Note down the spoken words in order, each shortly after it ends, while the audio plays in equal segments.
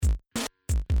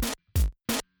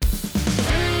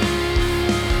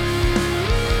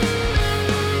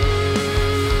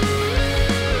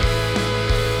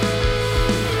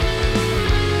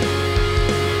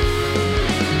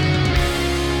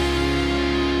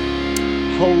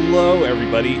Hello,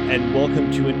 everybody, and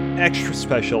welcome to an extra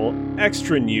special,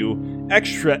 extra new,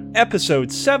 extra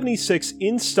episode 76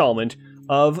 installment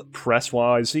of Press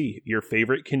YZ, your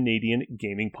favorite Canadian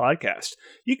gaming podcast.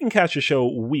 You can catch the show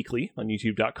weekly on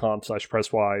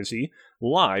youtube.com/PressYZ,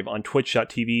 live on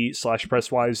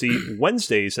twitch.tv/PressYZ,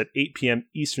 Wednesdays at 8 p.m.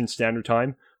 Eastern Standard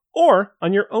Time, or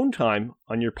on your own time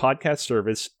on your podcast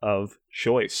service of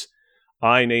choice.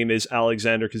 My name is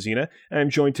Alexander Kazina, and I'm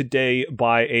joined today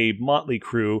by a motley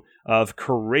crew of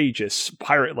courageous,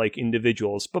 pirate-like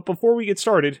individuals. But before we get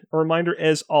started, a reminder,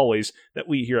 as always, that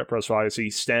we here at Press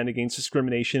YZ stand against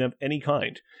discrimination of any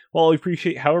kind. While we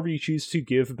appreciate however you choose to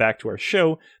give back to our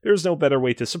show, there's no better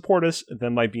way to support us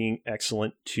than by being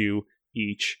excellent to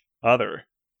each other.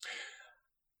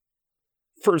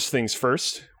 First things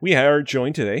first, we are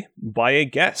joined today by a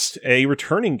guest, a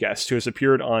returning guest who has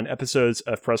appeared on episodes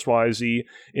of Press YZ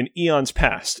in eons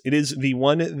past. It is the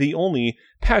one, the only,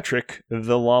 Patrick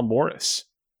the Law Morris.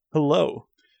 Hello.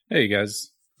 Hey, you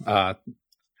guys.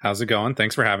 How's it going?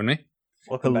 Thanks for having me.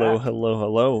 Welcome back.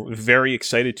 Hello. Very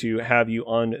excited to have you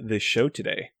on the show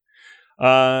today.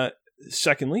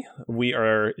 Secondly, we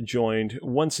are joined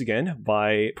once again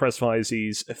by Press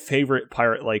YZ's favorite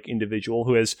pirate-like individual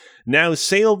who has now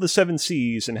sailed the seven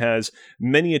seas and has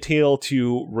many a tale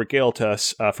to regale to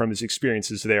us from his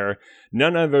experiences there.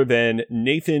 None other than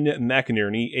Nathan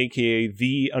McInerney, aka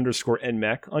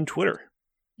 _NMac on Twitter.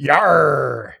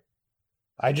 Yarr!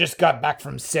 I just got back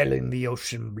from sailing the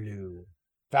ocean blue.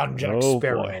 Found Jack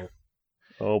Sparrow.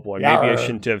 Oh boy,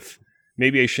 Yarr.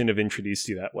 Maybe I shouldn't have introduced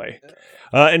you that way.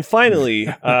 And finally,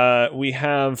 we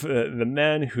have the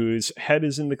man whose head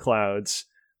is in the clouds.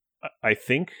 I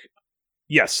think.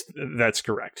 Yes, that's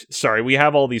correct. Sorry, we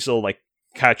have all these little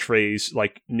catchphrase,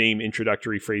 name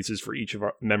introductory phrases for each of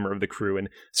our member of the crew, and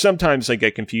sometimes I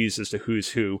get confused as to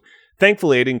who's who.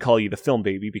 Thankfully, I didn't call you the film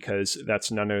baby because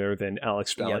that's none other than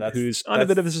Alex Ballant, who's on a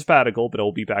bit of a sabbatical, but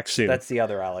will be back soon. That's the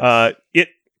other Alex. It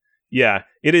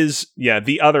is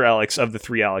the other Alex of the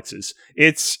three Alexes.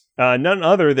 It's none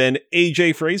other than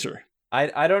AJ Fraser.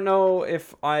 I don't know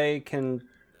if I can...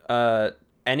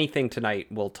 anything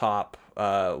tonight will top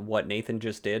what Nathan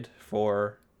just did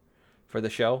for the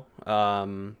show.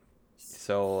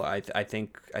 So I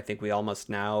think we all must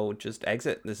now just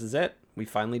exit. This is it. We've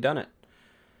finally done it.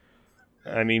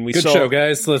 I mean, Good show,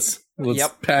 guys. Let's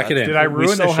pack it in. Did I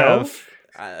ruin the show?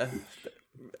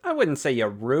 I wouldn't say you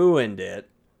ruined it.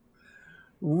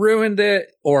 Ruined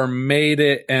it or made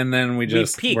it, and then we're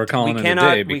calling it a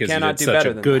day because you did such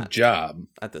a good job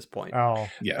at this point. Oh,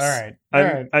 yes. All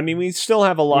right. I mean, we still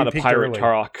have a lot of pirate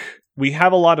talk. We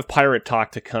have a lot of pirate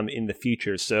talk to come in the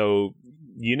future, so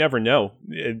you never know.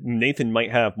 Nathan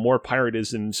might have more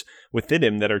piratisms within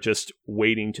him that are just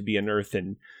waiting to be unearthed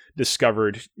and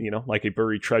discovered, like a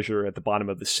buried treasure at the bottom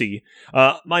of the sea.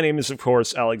 My name is, of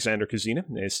course, Alexander Kazina.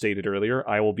 As stated earlier,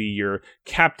 I will be your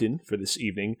captain for this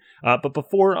evening. But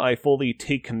before I fully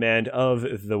take command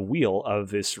of the wheel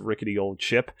of this rickety old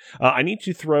ship, I need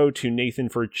to throw to Nathan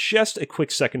for just a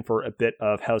quick second for a bit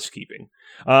of housekeeping.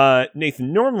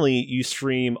 Nathan, normally you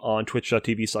stream on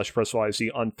twitch.tv/PressYZ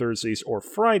on Thursdays or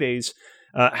Fridays.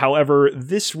 However,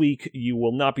 this week you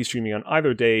will not be streaming on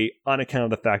either day on account of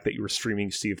the fact that you were streaming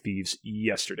Sea of Thieves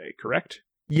yesterday, correct?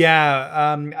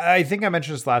 Yeah, I think I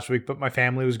mentioned this last week, but my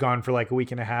family was gone for a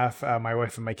week and a half. My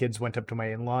wife and my kids went up to my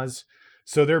in-laws,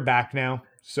 so they're back now.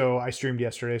 So I streamed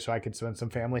yesterday so I could spend some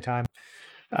family time.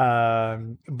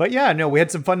 But yeah, no, we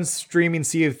had some fun streaming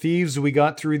Sea of Thieves. We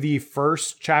got through the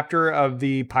first chapter of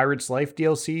the Pirate's Life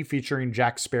DLC featuring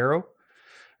Jack Sparrow.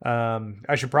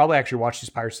 I should probably actually watch these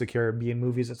Pirates of the Caribbean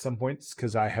movies at some points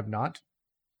because I have not.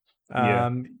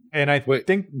 And I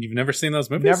think you've never seen those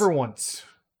movies? Never once.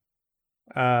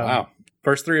 Wow.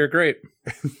 First three are great.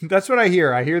 That's what I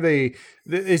hear. I hear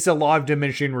it's a law of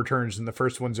diminishing returns, and the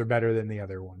first ones are better than the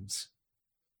other ones.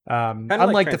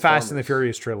 Unlike the Fast and the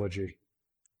Furious trilogy.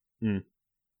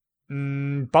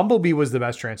 Bumblebee was the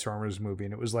best Transformers movie,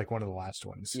 and it was one of the last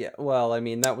ones. Yeah, well, I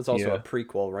mean, that was also a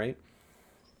prequel, right?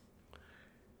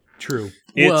 True.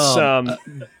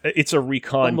 It's a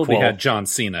recon. Bumblebee had John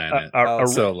Cena in it.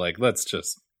 So let's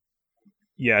just...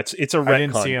 Yeah, it's a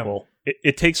retcon.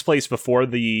 It takes place before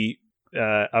the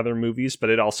other movies,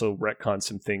 but it also retcons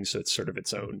some things, so it's sort of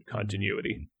its own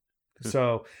continuity.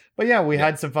 So, but yeah, we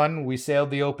had some fun. We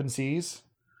sailed the open seas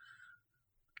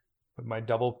with my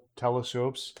double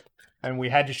telescopes, and we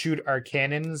had to shoot our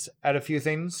cannons at a few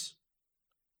things.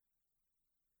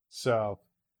 So...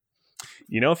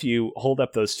 if you hold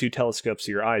up those two telescopes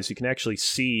to your eyes, you can actually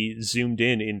see zoomed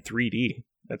in 3D.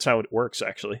 That's how it works,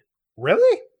 actually.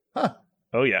 Really? Huh.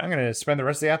 Oh, yeah. I'm going to spend the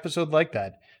rest of the episode like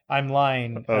that. I'm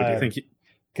lying. Oh, do you think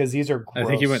because these are gross. I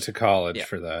think he went to college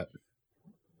for that.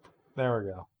 There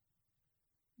we go.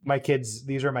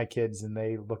 These are my kids, and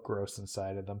they look gross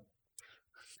inside of them.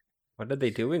 What are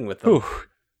they doing with them? Ooh.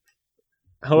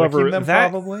 However,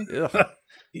 probably.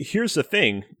 Here's the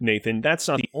thing, Nathan. That's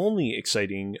not the only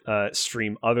exciting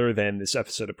stream other than this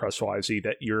episode of PressYZ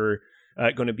that you're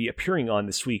going to be appearing on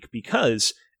this week,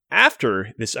 because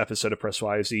after this episode of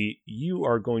PressYZ, you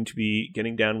are going to be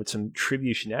getting down with some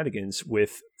trivia shenanigans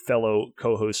with fellow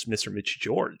co-host Mr. Mitch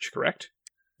George, correct?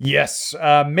 Yes.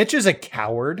 Mitch is a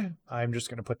coward. I'm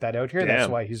just going to put that out here. Damn. That's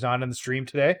why he's not on the stream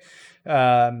today.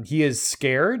 He is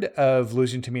scared of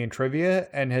losing to me in trivia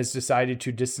and has decided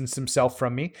to distance himself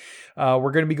from me. We're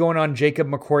going to be going on Jacob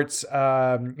McCourt's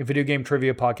video game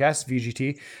trivia podcast,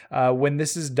 VGT, when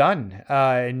this is done.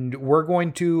 And we're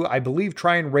going to, I believe,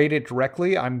 try and rate it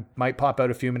directly. I might pop out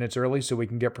a few minutes early so we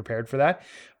can get prepared for that.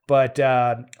 But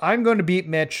I'm going to beat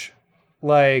Mitch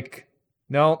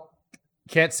no.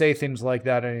 Can't say things like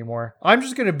that anymore. I'm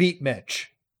just going to beat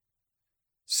Mitch.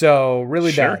 So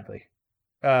really badly.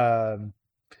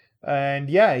 And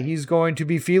yeah, he's going to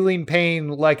be feeling pain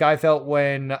like I felt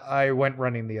when I went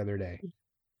running the other day.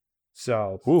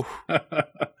 So,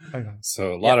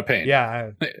 so a lot of pain.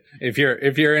 Yeah. If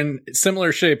you're in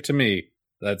similar shape to me,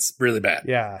 that's really bad.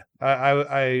 Yeah.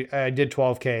 I did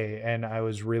 12K and I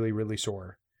was really, really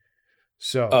sore.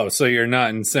 So so you're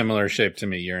not in similar shape to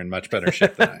me. You're in much better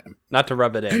shape than I am. Not to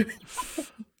rub it in.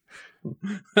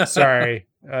 Sorry.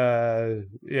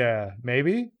 Yeah,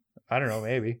 maybe. I don't know.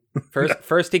 Maybe.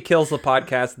 First he kills the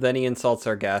podcast, then he insults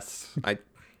our guests. I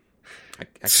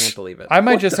can't believe it. I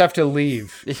might have to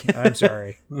leave. I'm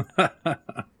sorry.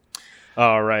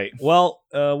 All right. Well,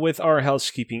 with our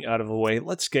housekeeping out of the way,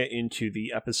 let's get into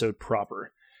the episode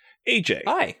proper. AJ.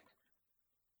 Hi.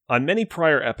 On many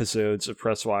prior episodes of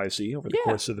PressYZ over the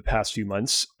course of the past few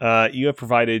months, you have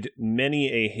provided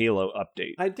many a Halo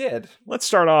update. I did. Let's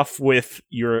start off with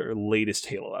your latest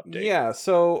Halo update. Yeah,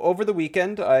 so over the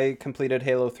weekend, I completed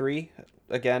Halo 3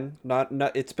 again. Not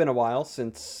it's been a while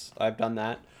since I've done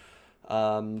that.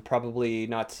 Probably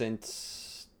not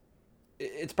since...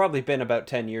 It's probably been about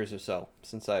 10 years or so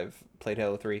since I've played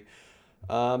Halo 3.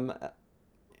 And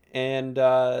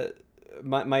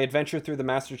my adventure through the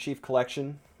Master Chief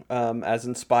Collection... as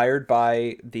inspired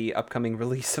by the upcoming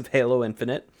release of Halo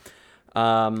Infinite.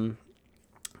 I'm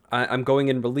going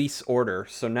in release order,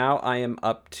 so now I am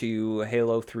up to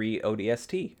Halo 3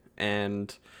 ODST,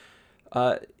 and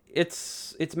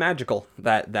it's magical,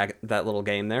 that little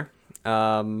game there.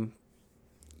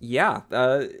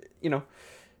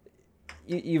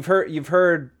 You've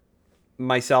heard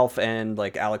myself and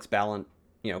like Alex Ballant,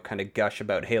 kind of gush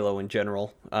about Halo in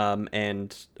general,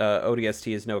 and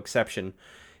ODST is no exception.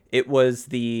 It was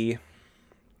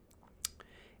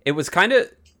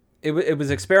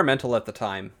experimental at the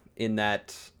time, in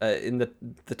that in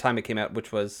the time it came out,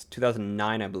 which was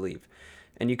 2009, I believe,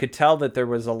 and you could tell that there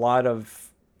was a lot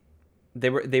of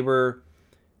they were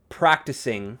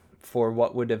practicing for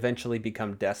what would eventually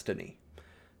become Destiny,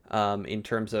 in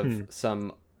terms of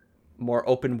some more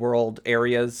open world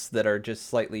areas that are just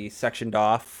slightly sectioned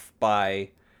off by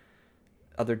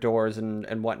other doors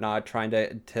and whatnot, trying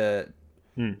to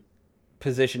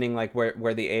positioning like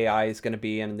where the AI is going to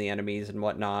be and the enemies and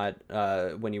whatnot,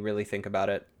 when you really think about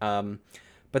it.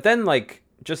 But then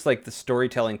just the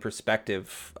storytelling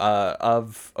perspective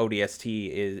of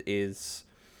ODST is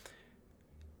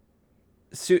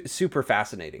super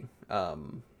fascinating.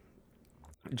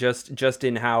 Just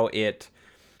in how it,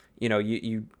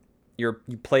 you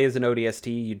play as an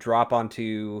ODST, you drop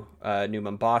onto New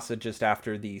Mombasa just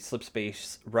after the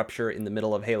slipspace rupture in the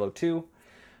middle of Halo 2.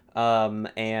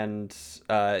 And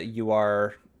you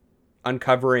are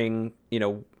uncovering,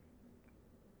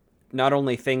 not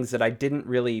only things that I didn't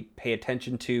really pay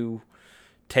attention to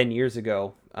 10 years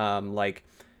ago. I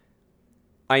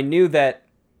knew that,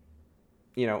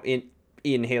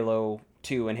 in Halo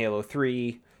 2 and Halo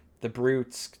 3, the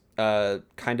brutes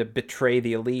kind of betray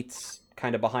the elites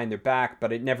kind of behind their back,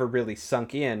 but it never really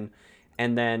sunk in.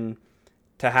 And then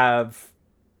to have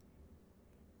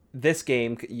this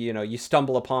game, you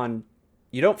stumble upon,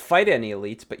 you don't fight any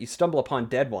elites, but you stumble upon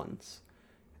dead ones,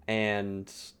 and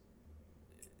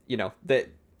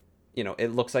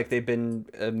it looks like they've been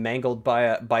mangled by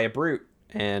a brute,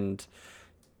 and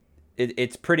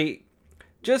it's pretty,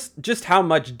 just how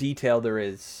much detail there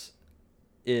is,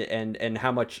 and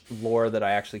how much lore that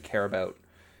I actually care about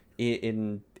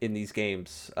in these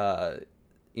games,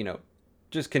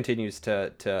 just continues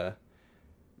to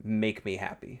make me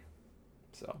happy.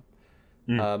 So,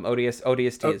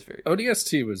 ODST is very...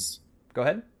 ODST was... Go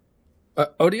ahead.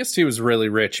 ODST was really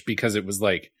rich because it was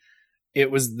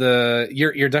it was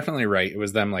you're definitely right. It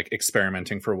was them like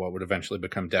experimenting for what would eventually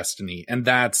become Destiny, and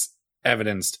that's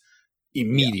evidenced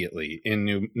immediately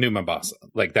in New Mombasa,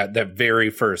 like that very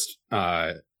first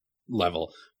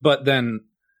level. But then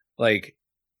like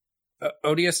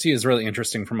ODST is really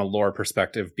interesting from a lore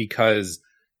perspective because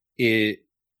it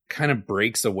kind of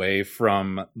breaks away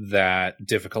from that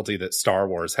difficulty that Star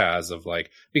Wars has of like,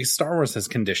 because Star Wars has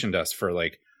conditioned us for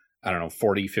like, I don't know,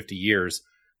 40, 50 years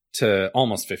to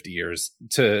almost 50 years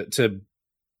to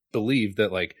believe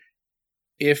that like,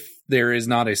 if there is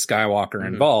not a Skywalker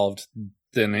involved,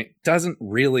 then it doesn't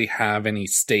really have any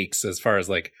stakes as far as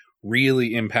like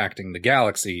really impacting the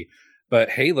galaxy. But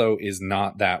Halo is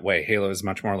not that way. Halo is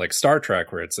much more like Star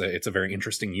Trek, where it's a very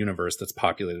interesting universe that's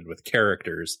populated with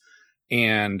characters.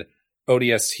 And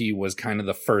ODST was kind of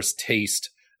the first taste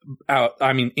out,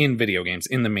 I mean, in video games,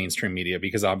 in the mainstream media,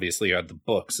 because obviously you had the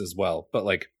books as well. But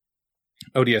like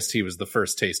ODST was the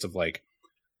first taste of like,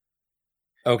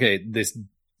 okay, this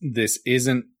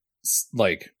isn't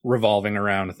like revolving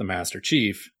around the Master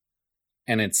Chief,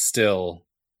 and it's still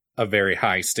a very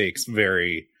high stakes,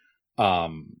 very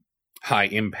high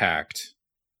impact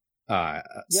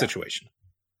situation.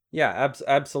 Yeah,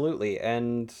 absolutely.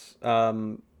 And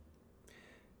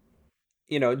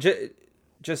you know,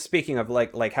 just speaking of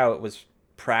like how it was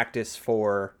practice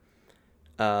for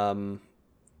what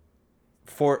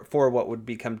would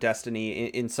become Destiny,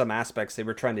 in some aspects they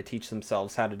were trying to teach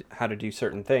themselves how to do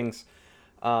certain things.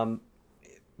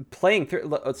 Playing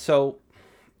through, so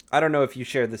I don't know if you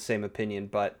share the same opinion,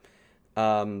 but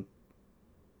I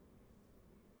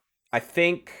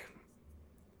think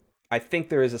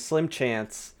there is a slim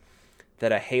chance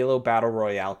that a Halo Battle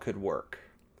Royale could work.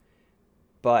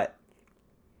 But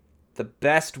the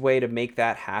best way to make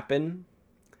that happen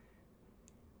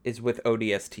is with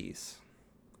ODSTs.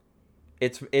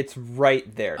 It's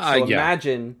right there. So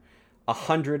imagine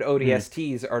 100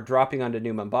 ODSTs are dropping onto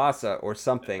New Mombasa or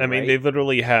something. I mean, they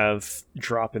literally have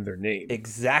drop in their name.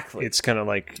 Exactly. It's kind of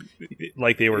like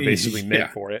they were basically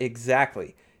meant for it.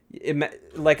 Exactly.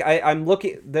 Like I'm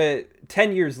looking the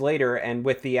 10 years later, and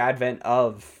with the advent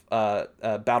of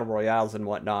battle royales and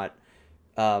whatnot,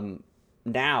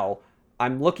 now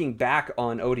I'm looking back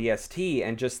on ODST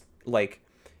and just like,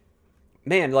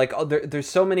 man, like there's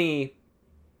so many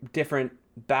different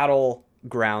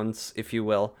battlegrounds, if you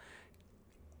will,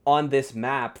 on this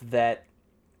map that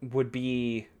would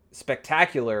be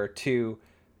spectacular to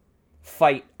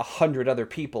fight 100 other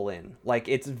people in. Like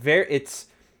it's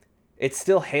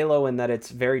still Halo in that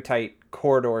it's very tight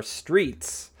corridor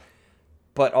streets,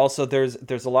 but also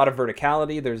there's a lot of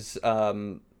verticality. There's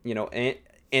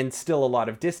and still a lot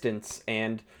of distance,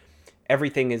 and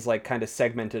everything is like kind of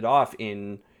segmented off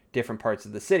in different parts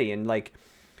of the city. And like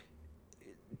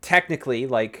technically,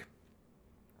 like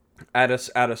at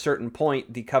a certain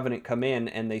point, the Covenant come in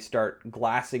and they start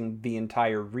glassing the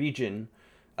entire region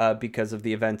because of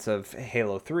the events of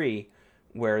Halo 3.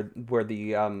 Where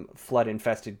the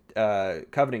flood-infested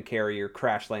Covenant carrier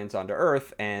crash lands onto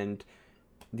Earth, and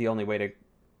the only way to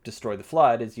destroy the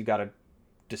flood is you got to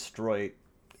destroy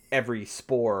every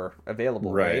spore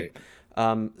available, right?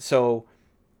 So,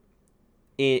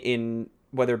 in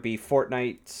whether it be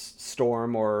Fortnite's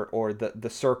Storm or the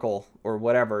Circle or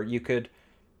whatever,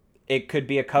 it could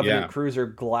be a Covenant cruiser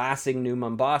glassing New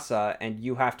Mombasa, and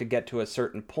you have to get to a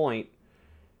certain point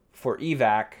for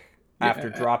evac.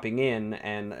 After dropping in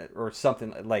or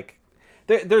something like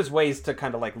there's ways to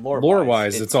kind of like lore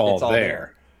wise it's all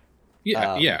there.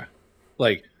 Yeah.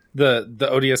 Like the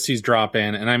ODSTs drop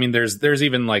in, and I mean there's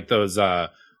even like those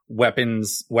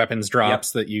weapons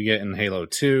drops that you get in Halo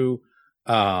 2,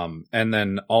 and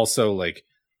then also like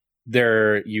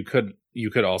there you could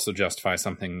also justify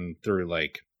something through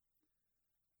like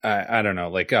I don't know,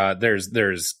 like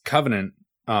there's Covenant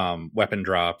weapon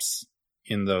drops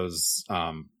in those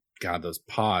those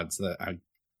pods that I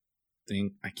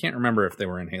can't remember if they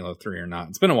were in Halo 3 or not.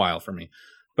 It's been a while for me.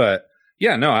 But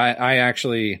yeah, no,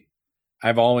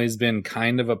 I've always been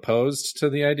kind of opposed to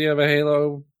the idea of a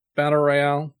Halo Battle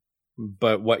Royale.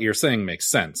 But what you're saying makes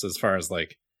sense as far as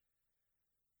like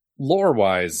lore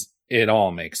wise, it all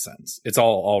makes sense. It's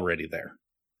all already there.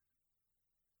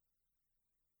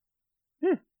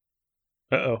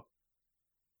 Uh-oh.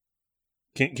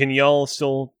 Can y'all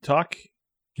still talk?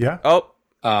 Yeah. Oh.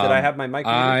 Did I have my mic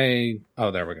muted?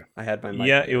 Oh, there we go. I had my mic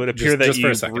muted. It would appear that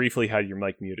you briefly had your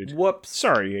mic muted. Whoops.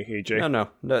 Sorry, AJ. No,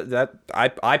 that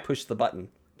I pushed the button.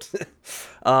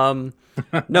 No,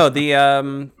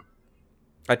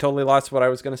 I totally lost what I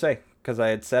was going to say because I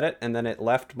had said it and then it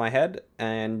left my head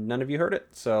and none of you heard it.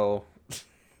 So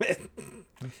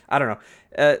I don't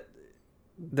know.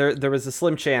 there was a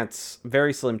slim chance,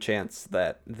 very slim chance,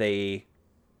 that they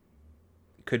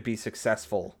could be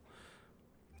successful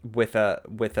with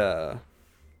a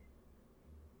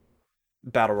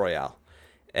battle royale,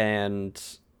 and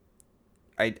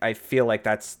I feel like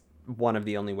that's one of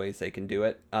the only ways they can do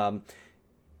it.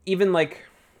 Even like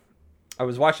I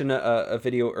was watching a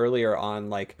video earlier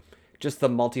on like just the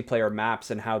multiplayer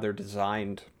maps and how they're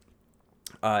designed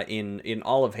in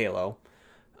all of Halo.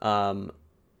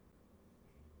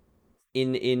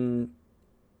 In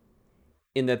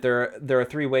that there are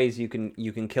three ways you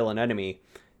can kill an enemy,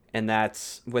 and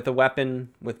that's with a weapon,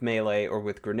 with melee, or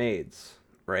with grenades,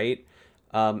 right?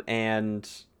 And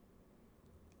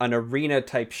an arena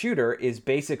type shooter is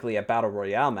basically a battle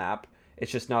royale map.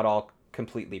 It's just not all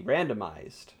completely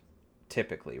randomized,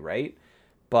 typically, right?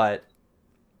 But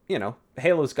you know,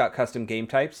 Halo's got custom game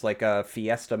types like a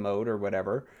Fiesta mode or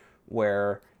whatever,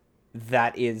 where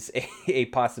that is a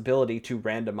possibility to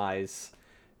randomize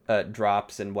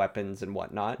drops and weapons and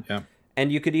whatnot. Yeah.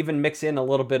 And you could even mix in a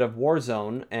little bit of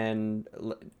Warzone, and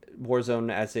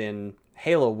Warzone as in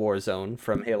Halo Warzone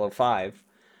from Halo 5,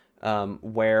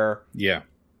 where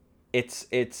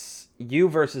it's you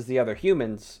versus the other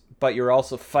humans, but you're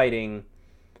also fighting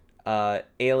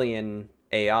alien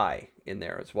AI in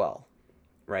there as well,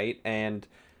 right? And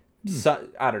so,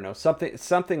 I don't know,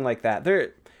 something like that.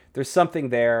 There's something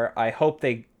there. I hope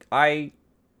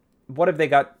what have they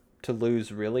got to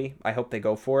lose, really? I hope they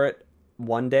go for it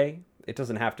one day. It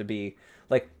doesn't have to be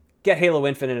like get Halo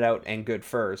Infinite out and good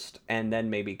first, and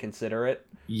then maybe consider it.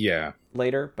 Yeah.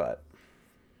 Later, but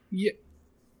yeah.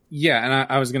 And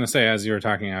I was gonna say, as you were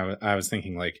talking, I was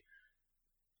thinking like,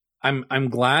 I'm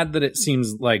glad that it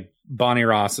seems like Bonnie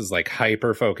Ross is like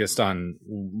hyper focused on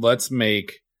let's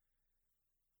make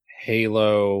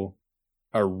Halo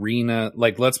arena,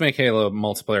 like let's make Halo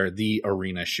multiplayer the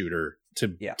arena shooter to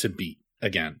beat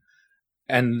again.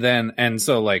 And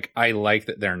so like I like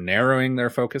that they're narrowing their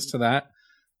focus to that.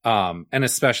 And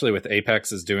especially with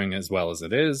Apex is doing as well as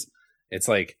it is, it's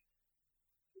like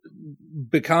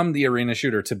become the arena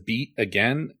shooter to beat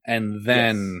again, and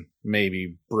then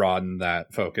maybe broaden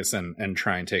that focus and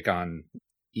try and take on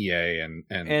EA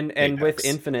and with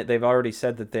Infinite, they've already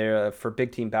said that they're for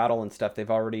big team battle and stuff. They're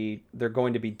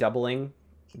going to be doubling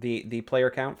the player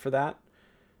count for that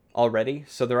already.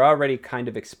 So they're already kind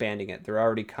of expanding it. They're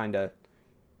already kind of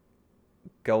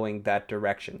going that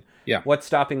direction. Yeah. What's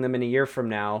stopping them in a year from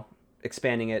now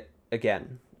expanding it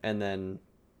again? And then,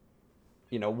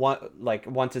 you know,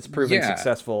 once it's proven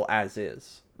successful as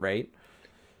is, right?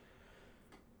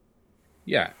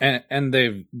 Yeah. And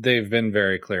they've been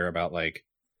very clear about like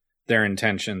their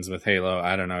intentions with Halo.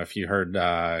 I don't know if you heard,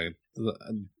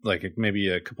 like maybe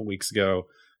a couple weeks ago,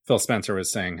 Phil Spencer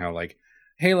was saying how like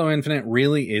Halo Infinite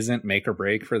really isn't make or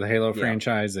break for the Halo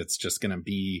franchise. It's just going to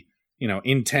be, you know,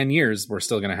 in 10 years, we're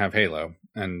still going to have Halo.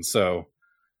 And so,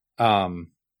 no,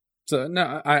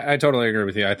 I totally agree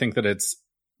with you. I think that it's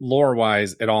lore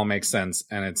wise, it all makes sense.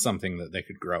 And it's something that they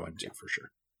could grow into for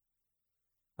sure.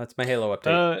 That's my Halo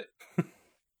update.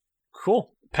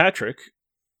 Cool. Patrick,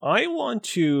 I want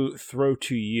to throw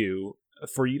to you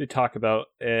for you to talk about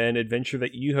an adventure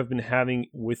that you have been having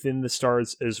within the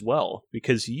stars as well,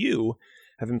 because you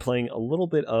have been playing a little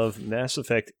bit of Mass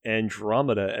Effect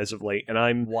Andromeda as of late, and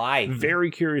I'm very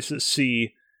curious to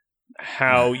see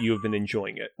how you have been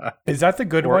enjoying it. Is that the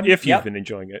good one? If you've been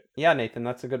enjoying it. Yeah, Nathan,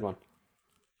 that's a good one.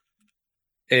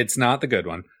 It's not the good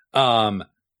one.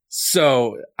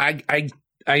 So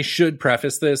I should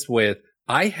preface this with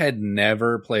I had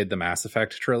never played the Mass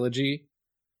Effect trilogy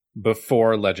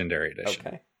before Legendary Edition.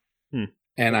 Okay.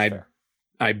 And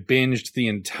I binged the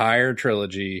entire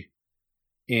trilogy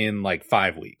in like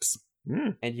 5 weeks.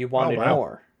 And you wanted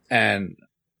more. And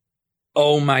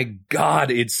oh my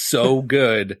God, it's so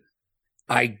good.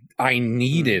 I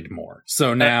needed more.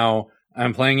 So now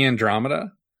I'm playing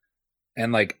Andromeda,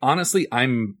 and like honestly,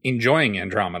 I'm enjoying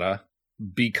Andromeda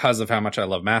because of how much I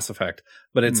love Mass Effect.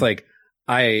 But it's like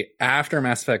after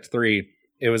Mass Effect 3,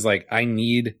 it was like I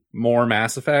need more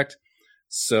Mass Effect.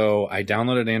 So I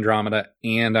downloaded Andromeda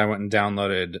and I went and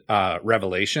downloaded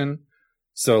Revelation.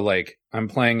 So like I'm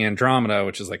playing Andromeda,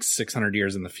 which is like 600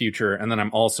 years in the future, and then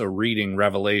I'm also reading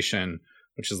Revelation,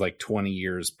 which is like 20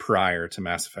 years prior to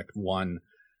Mass Effect 1.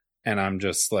 And I'm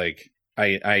just like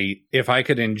I if I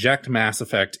could inject Mass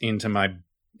Effect into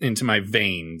my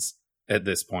veins at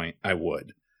this point, I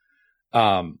would.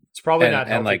 It's probably not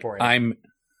healthy like for you.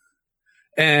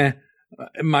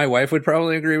 My wife would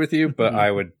probably agree with you, but I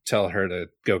would tell her to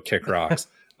go kick rocks.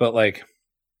 But like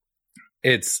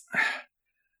I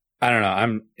don't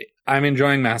know. I'm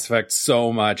enjoying Mass Effect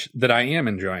so much that I am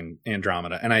enjoying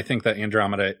Andromeda. And I think that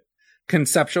Andromeda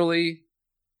conceptually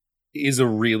is a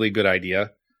really good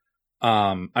idea.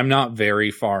 I'm not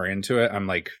very far into it. I'm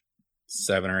like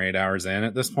 7 or 8 hours in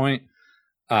at this point.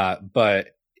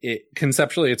 But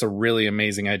conceptually, it's a really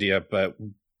amazing idea, but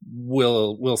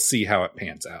we'll see how it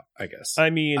pans out, I guess. I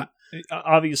mean,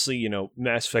 obviously,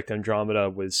 Mass Effect Andromeda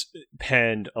was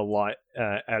panned a lot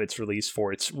at its release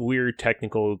for its weird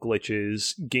technical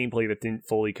glitches, gameplay that didn't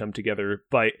fully come together.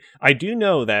 But I do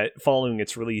know that following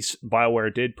its release,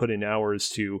 BioWare did put in hours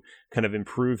to kind of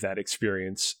improve that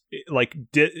experience. Like,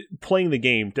 playing the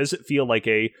game, does it feel like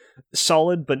a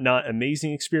solid but not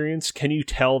amazing experience? Can you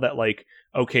tell that, like,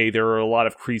 okay, there are a lot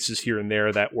of creases here and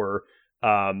there that were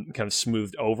kind of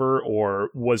smoothed over, or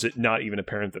was it not even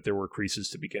apparent that there were creases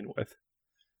to begin with?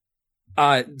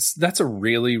 That's a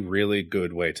really, really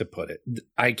good way to put it.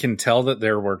 I can tell that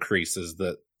there were creases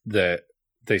that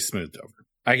they smoothed over.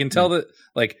 I can tell that,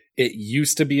 like, it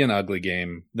used to be an ugly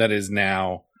game that is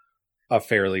now a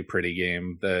fairly pretty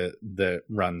game that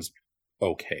runs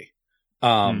okay.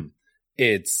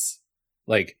 It's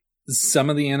like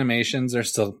some of the animations are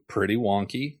still pretty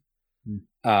wonky.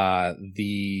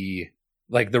 The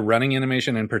running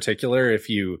animation in particular, if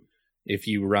you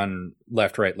run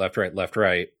left, right, left, right, left,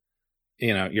 right,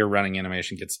 your running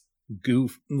animation gets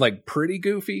pretty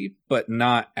goofy, but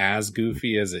not as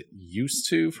goofy as it used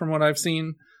to from what I've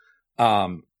seen.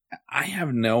 I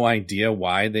have no idea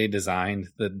why they designed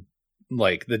the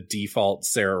default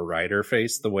Sarah Ryder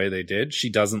face the way they did. She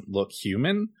doesn't look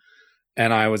human.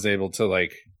 And I was able to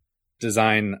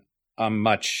design a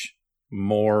much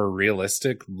more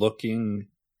realistic looking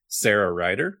Sarah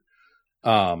Ryder.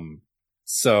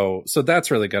 So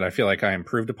that's really good. I feel like I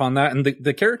improved upon that. And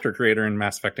the character creator in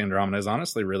Mass Effect Andromeda is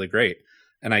honestly really great.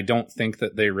 And I don't think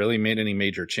that they really made any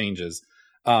major changes.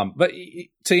 But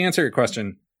to answer your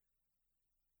question,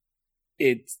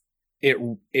 it's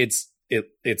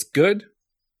good,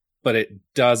 but it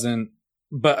doesn't,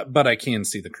 but I can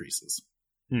see the creases.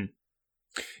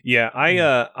 Yeah,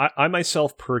 I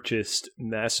myself purchased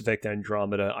Mass Effect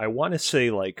Andromeda. I want to say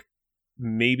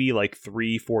maybe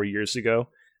 3-4 years ago,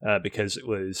 because it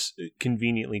was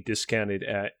conveniently discounted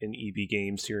at an EB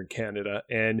Games here in Canada,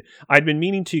 and I'd been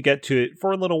meaning to get to it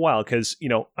for a little while because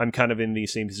I'm kind of in the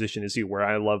same position as you, where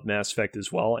I love Mass Effect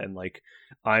as well, and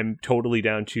I'm totally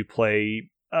down to play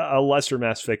a lesser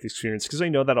Mass Effect experience because I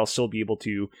know that I'll still be able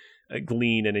to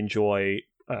glean and enjoy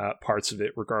parts of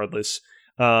it regardless.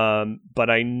 But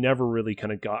I never really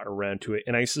kind of got around to it.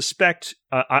 And I suspect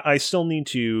I still need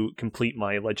to complete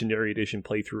my Legendary Edition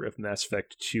playthrough of Mass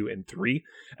Effect 2 and 3.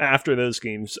 After those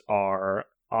games are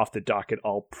off the docket,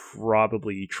 I'll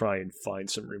probably try and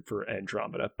find some room for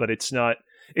Andromeda. But it's not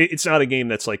a game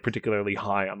that's particularly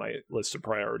high on my list of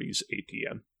priorities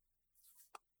ATM.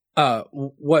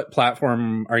 What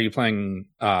platform are you playing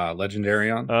Legendary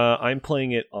on? I'm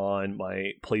playing it on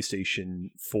my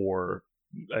PlayStation 4.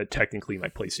 Technically my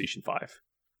PlayStation 5.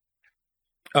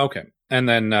 Okay. And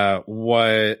then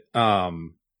what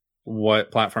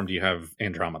platform do you have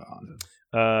Andromeda on?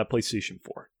 PlayStation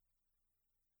 4.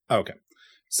 Okay.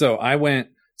 So I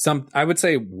would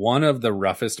say one of the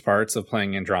roughest parts of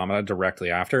playing Andromeda directly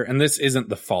after, and this isn't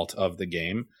the fault of the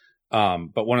game,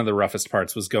 but one of the roughest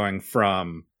parts was going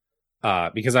from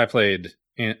because I played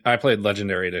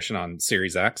Legendary Edition on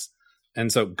Series X,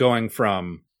 and so going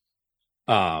from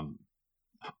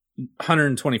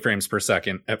 120 frames per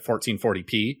second at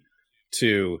 1440p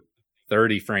to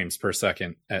 30 frames per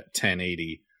second at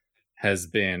 1080 has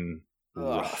been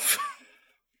rough.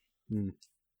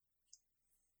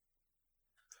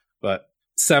 But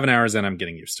 7 hours in, I'm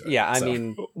getting used to it. Yeah, I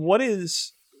mean, go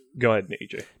ahead,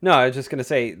 AJ. No, I was just gonna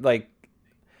say,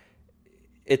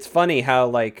 it's funny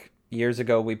how years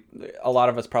ago a lot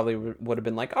of us probably would have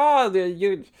been like, oh,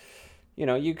 you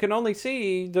can only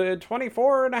see the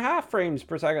 24.5 frames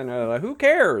per second. Who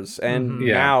cares? And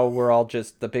now we're all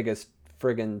just the biggest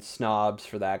friggin' snobs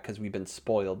for that because we've been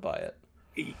spoiled by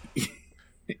it.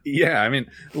 Yeah, I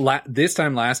mean, this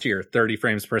time last year, 30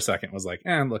 frames per second was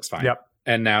it looks fine. Yep.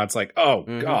 And now it's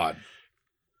God.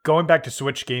 Going back to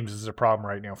Switch games is a problem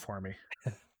right now for me.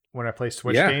 When I play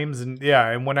Switch games, and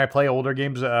when I play older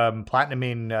games, Platinum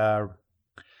in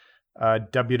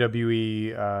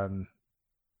WWE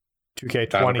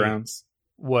 2K20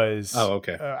 was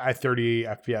at 30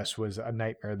 FPS was a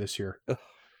nightmare this year.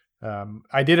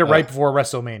 I did it right before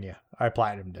WrestleMania. I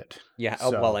platinumed it. Yeah.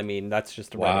 So. Well, I mean, that's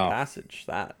just a rite of passage.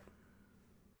 That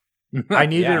I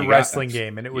needed a wrestling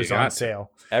game, and it was on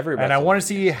sale. And I want to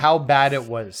see how bad it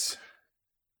was.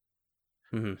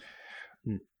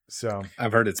 Mm-hmm. So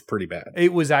I've heard it's pretty bad.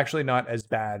 It was actually not as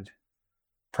bad,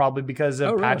 probably because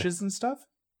of patches and stuff.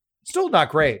 Still not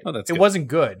great. Oh, that's it wasn't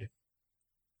good.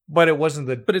 but it wasn't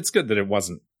the. But it's good that it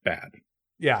wasn't bad.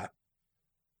 Yeah,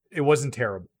 it wasn't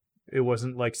terrible. It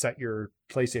wasn't like set your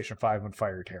PlayStation 5 on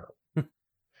fire terrible.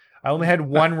 I only had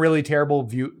one really terrible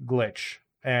view glitch,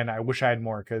 and I wish I had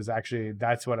more because actually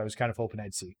that's what I was kind of hoping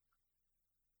I'd see.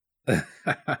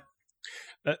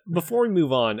 Before we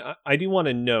move on, I do want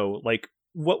to know, like,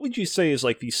 what would you say is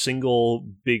like the single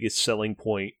biggest selling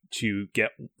point to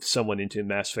get someone into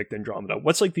Mass Effect Andromeda?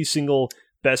 What's like the single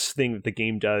best thing that the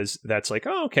game does that's like,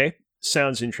 oh, okay,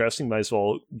 sounds interesting, might as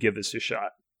well give this a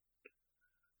shot?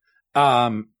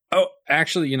 Oh,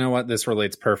 actually, you know what? This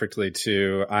relates perfectly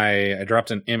to I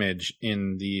dropped an image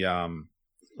in the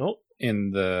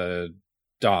in the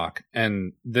doc,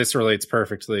 and this relates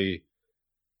perfectly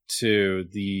to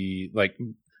the like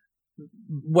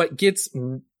what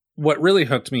really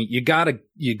hooked me. You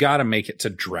gotta make it to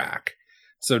Drac.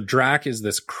 So Drac is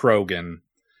this Krogan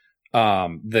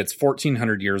that's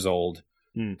 1400 years old,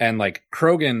 and like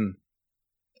Krogan,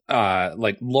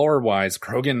 like lore wise,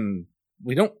 Krogan.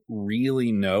 We don't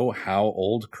really know how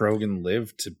old Krogan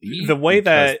lived to be. The way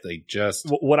that they just...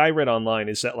 What I read online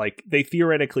is that like they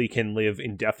theoretically can live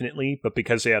indefinitely, but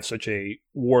because they have such a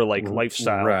warlike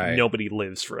lifestyle, nobody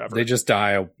lives forever. They just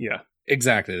die. Yeah,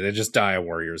 exactly. They just die a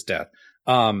warrior's death.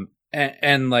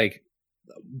 And like,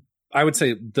 I would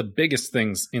say the biggest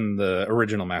things in the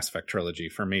original Mass Effect trilogy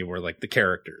for me were like the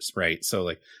characters, right? So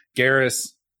like Garrus,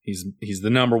 he's the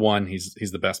number one. He's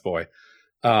the best boy.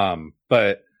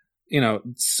 But you know,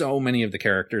 so many of the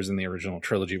characters in the original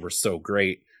trilogy were so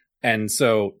great. And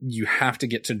so you have to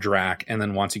get to Drac. And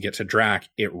then once you get to Drac,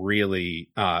 it really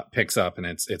picks up and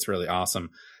it's really awesome.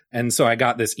 And so I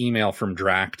got this email from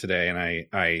Drac today and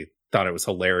I thought it was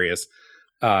hilarious.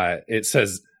 It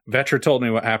says, Vetra told me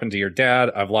what happened to your dad.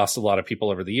 I've lost a lot of people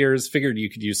over the years. Figured you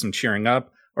could use some cheering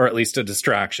up or at least a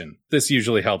distraction. This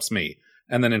usually helps me.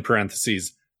 And then in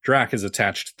parentheses, Drac has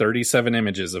attached 37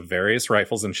 images of various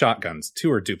rifles and shotguns.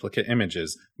 2 are duplicate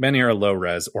images. Many are low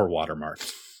res or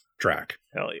watermarked. Drac.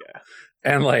 Hell yeah.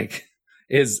 And like,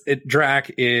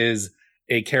 Drac is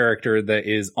a character that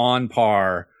is on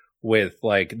par with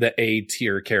like the A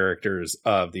tier characters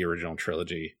of the original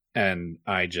trilogy. And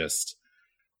I just,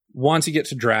 once you get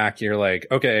to Drac, you're like,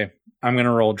 okay, I'm going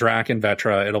to roll Drac and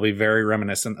Vetra. It'll be very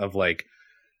reminiscent of like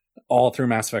all through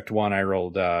Mass Effect 1, I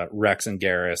rolled Rex and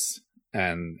Garrus.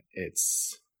 And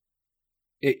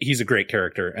he's a great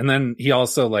character. And then he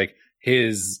also like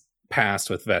his past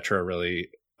with Vetra really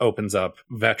opens up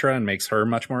Vetra and makes her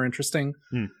much more interesting.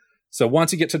 So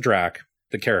once you get to Drac,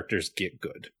 the characters get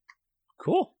good.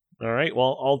 Cool. All right.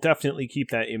 Well, I'll definitely keep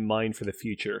that in mind for the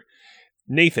future.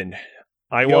 Nathan,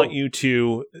 I want you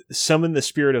to summon the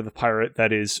spirit of the pirate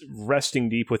that is resting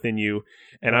deep within you,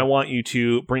 and I want you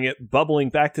to bring it bubbling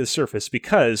back to the surface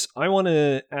because I want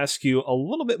to ask you a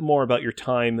little bit more about your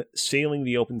time sailing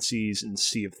the open seas in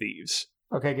Sea of Thieves.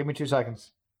 Okay, give me 2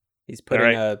 seconds. He's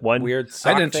putting a weird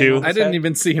sock I didn't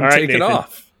even see him take it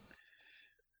off.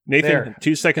 Nathan, there.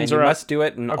 2 seconds are up. You must do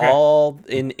it in all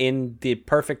in the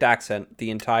perfect accent, the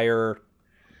entire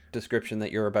description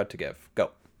that you're about to give.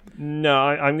 Go. No,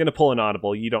 I'm going to pull an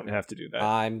audible. You don't have to do that.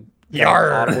 I'm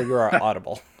audible. You are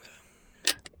audible.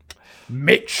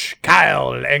 Mitch,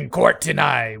 Kyle, and Court and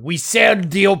I, we sailed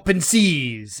the open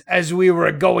seas. As we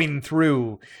were going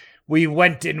through, we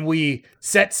went and we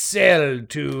set sail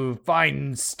to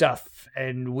find stuff,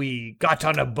 and we got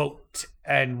on a boat,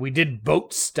 and we did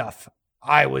boat stuff.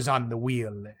 I was on the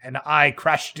wheel, and I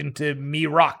crashed into me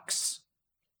rocks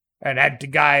and had to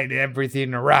guide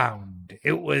everything around.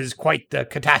 It was quite the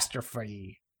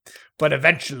catastrophe. But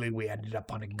eventually we ended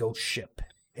up on a ghost ship.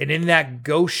 And in that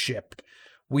ghost ship,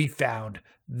 we found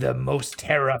the most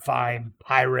terrifying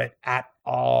pirate at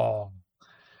all,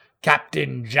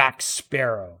 Captain Jack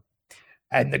Sparrow.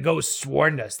 And the ghosts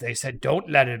warned us. They said,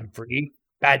 don't let him free.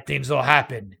 Bad things will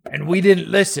happen. And we didn't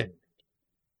listen.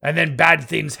 And then bad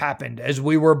things happened as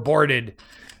we were boarded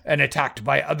and attacked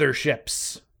by other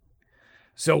ships.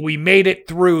 So we made it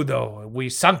through, though. We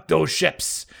sunk those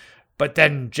ships. But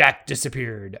then Jack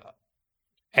disappeared.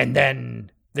 And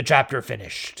then the chapter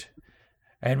finished.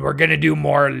 And we're going to do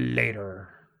more later.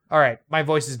 All right. My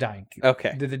voice is dying.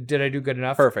 Okay. Did I do good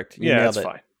enough? Perfect. You nailed it.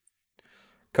 Fine.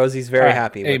 Cozy's very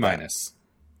happy with A-.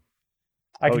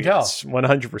 I can tell.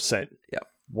 100%. Yep.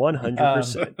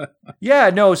 100%. Yeah,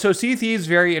 no, so Sea of Thieves,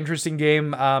 very interesting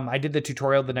game. I did the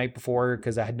tutorial the night before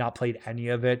because I had not played any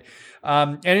of it.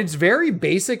 And it's very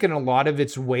basic in a lot of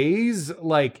its ways.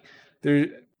 Like,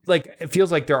 it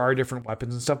feels like there are different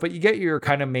weapons and stuff, but you get your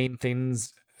kind of main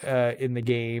things in the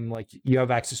game. Like, you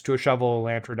have access to a shovel, a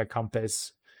lantern, a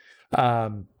compass.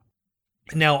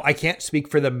 Now, I can't speak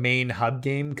for the main hub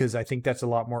game because I think that's a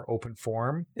lot more open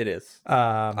form. It is.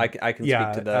 I can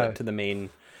speak to the main.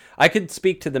 I could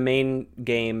speak to the main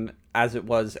game as it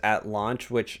was at launch,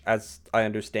 which, as I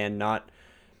understand,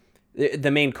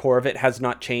 the main core of it has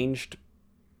not changed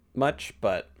much,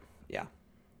 but yeah.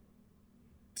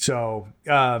 So,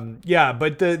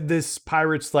 but this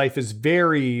Pirate's Life is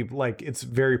very, it's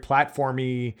very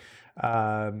platformy,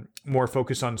 more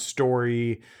focused on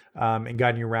story, and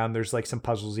guiding you around. There's some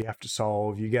puzzles you have to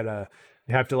solve. You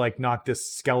have to knock this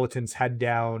skeleton's head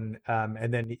down,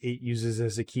 and then it uses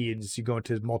as a key, and you go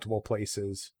into multiple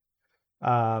places.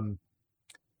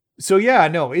 So yeah,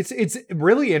 no, it's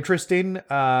really interesting.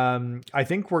 I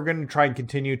think we're going to try and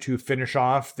continue to finish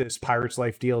off this Pirate's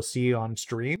Life DLC on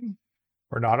stream.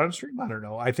 Or not on stream? I don't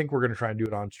know. I think we're going to try and do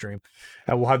it on stream.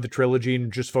 And we'll have the trilogy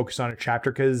and just focus on a chapter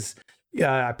because,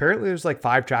 apparently there's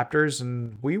 5 chapters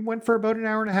and we went for about an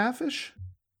hour and a half-ish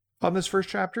on this first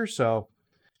chapter. So,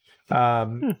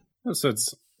 so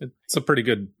it's a pretty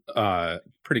good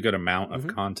amount of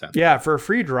content. Yeah, for a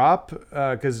free drop,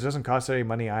 because it doesn't cost any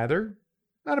money either.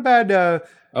 Not a bad.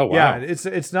 Oh wow! Yeah,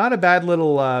 it's not a bad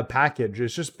little package.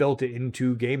 It's just built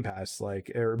into Game Pass,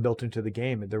 or built into the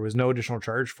game. There was no additional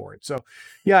charge for it. So,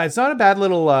 yeah, it's not a bad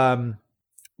little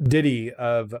ditty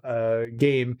of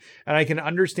game, and I can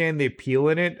understand the appeal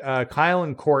in it. Kyle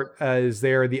and Court, as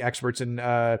they are the experts, and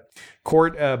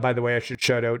Court, by the way, I should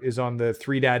shout out, is on the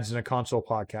 3 Dads in a Console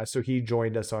podcast. So he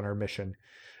joined us on our mission.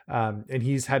 And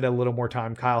he's had a little more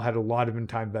time. Kyle had a lot of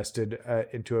time invested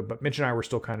into it, but Mitch and I were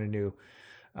still kind of new.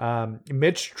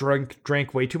 Mitch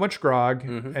drank way too much grog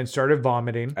and started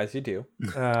vomiting. As you do.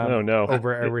 Oh no.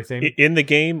 Over everything. In the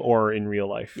game or in real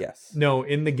life? Yes. No,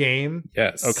 in the game.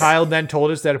 Yes. Okay. Kyle then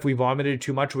told us that if we vomited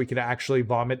too much, we could actually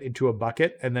vomit into a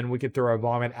bucket and then we could throw our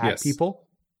vomit at people.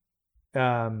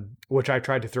 Which I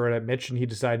tried to throw it at Mitch and he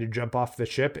decided to jump off the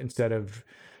ship instead of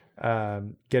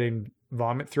getting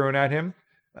vomit thrown at him.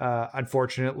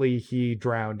 Unfortunately, he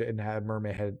drowned and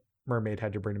Mermaid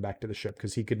had to bring him back to the ship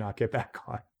because he could not get back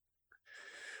on.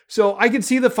 So I can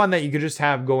see the fun that you could just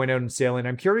have going out and sailing.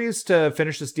 I'm curious to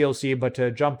finish this DLC, but to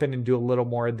jump in and do a little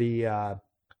more of the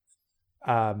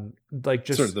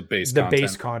just sort of the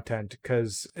base content,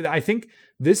 because I think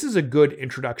this is a good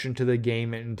introduction to the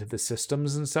game and to the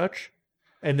systems and such.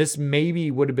 And this maybe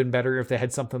would have been better if they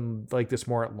had something like this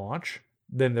more at launch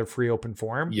than their free open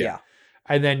forum. Yeah.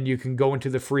 And then you can go into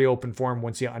the free open forum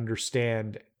once you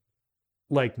understand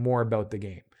more about the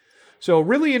game. So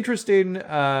really interesting.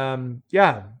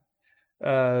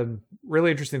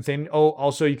 Really interesting thing. Oh,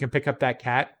 also you can pick up that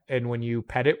cat, and when you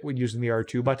pet it with using the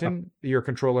R2 button, your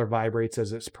controller vibrates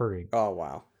as it's purring. Oh,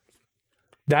 wow.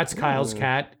 That's Kyle's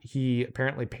cat. He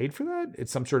apparently paid for that.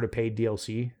 It's some sort of paid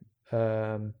DLC.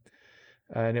 And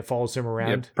it follows him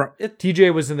around.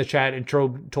 TJ was in the chat and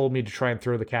told me to try and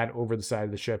throw the cat over the side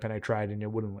of the ship, and I tried, and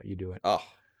it wouldn't let you do it. Oh,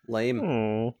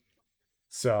 lame.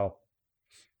 So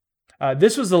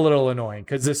this was a little annoying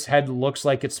because this head looks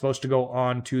like it's supposed to go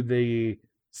on to the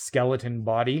skeleton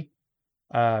body.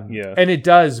 And it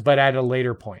does, but at a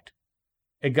later point.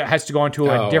 It has to go onto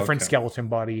a different skeleton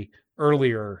body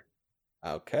earlier.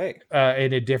 Okay.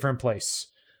 In a different place.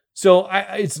 So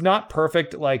it's not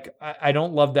perfect. I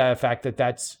don't love the fact that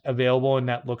that's available and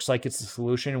that looks like it's the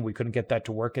solution, and we couldn't get that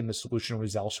to work and the solution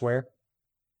was elsewhere.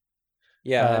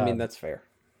 Yeah, I mean, that's fair.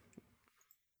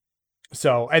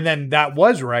 So, and then that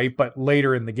was right, but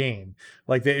later in the game,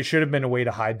 it should have been a way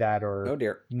to hide that or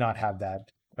not have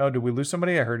that. Oh, did we lose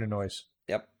somebody? I heard a noise.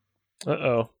 Yep.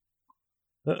 Uh-oh.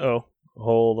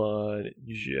 Hold on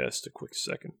just a quick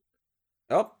second.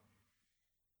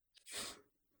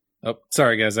 Oh,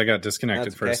 sorry guys, I got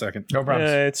disconnected for a second. No problem.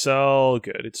 It's all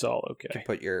good. It's all okay. You can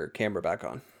put your camera back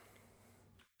on.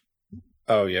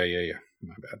 Oh yeah.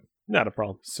 My bad. Not a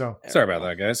problem. So sorry about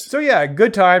that, guys. So yeah,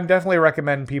 good time. Definitely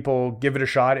recommend people give it a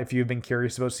shot if you've been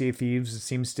curious about Sea of Thieves. It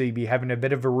seems to be having a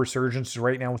bit of a resurgence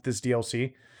right now with this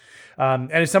DLC.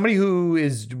 And as somebody who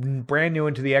is brand new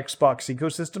into the Xbox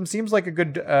ecosystem, seems like a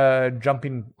good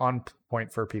jumping on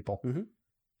point for people. Mm-hmm.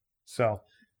 So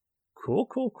cool.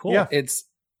 Yeah,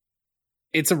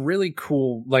 it's a really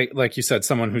cool, like you said,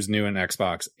 someone who's new in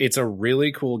Xbox. It's a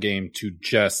really cool game to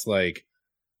just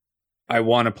I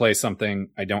want to play something.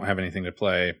 I don't have anything to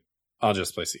play. I'll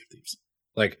just play Sea of Thieves.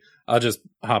 I'll just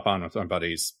hop on with my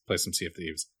buddies, play some Sea of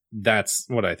Thieves. That's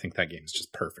what I think that game is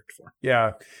just perfect for.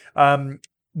 Yeah.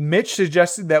 Mitch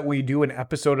suggested that we do an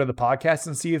episode of the podcast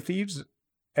in Sea of Thieves,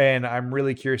 and I'm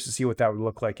really curious to see what that would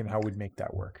look like and how we'd make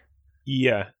that work.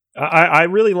 Yeah. I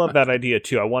really love that idea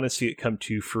too. I want to see it come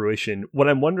to fruition. What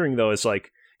I'm wondering though is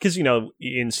because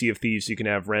in Sea of Thieves you can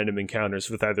have random encounters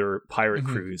with other pirate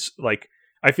crews.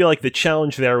 I feel like the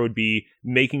challenge there would be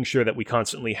making sure that we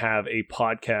constantly have a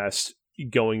podcast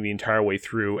going the entire way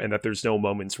through, and that there's no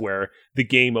moments where the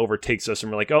game overtakes us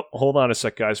and we're like, oh, hold on a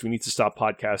sec, guys, we need to stop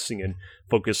podcasting and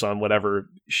focus on whatever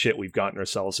shit we've gotten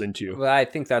ourselves into. Well, I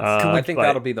think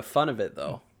that'll be the fun of it,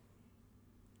 though.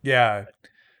 Yeah,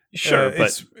 sure,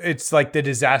 but it's like the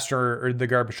disaster or the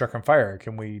garbage truck on fire.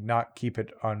 Can we not keep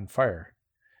it on fire?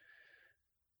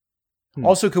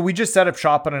 Also, could we just set up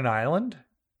shop on an island?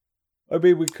 I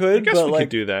mean, we could. I guess we could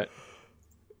do that.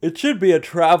 It should be a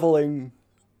traveling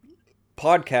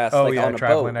podcast, on a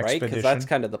boat, right? Because that's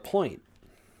kind of the point.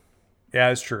 Yeah,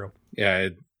 it's true. Yeah,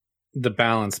 the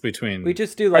balance between we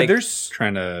just do like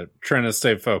trying to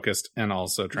stay focused and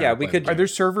also trying. Yeah, to we could. Are there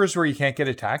servers where you can't get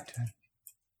attacked?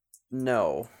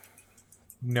 No.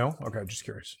 Okay, just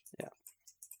curious. Yeah.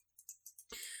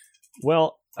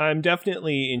 Well, I'm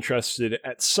definitely interested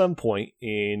at some point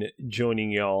in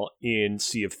joining y'all in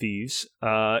Sea of Thieves.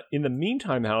 In the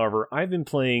meantime, however, I've been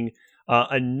playing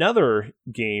another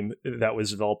game that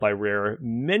was developed by Rare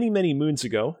many, many moons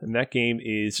ago, and that game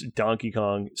is Donkey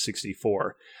Kong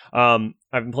 64. I've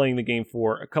been playing the game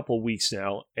for a couple of weeks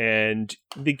now, and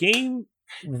the game,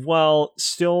 while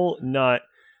still not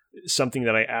something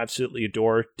that I absolutely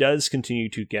adore, does continue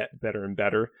to get better and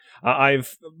better.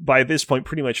 I've, by this point,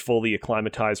 pretty much fully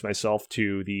acclimatized myself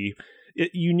to the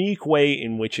unique way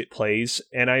in which it plays,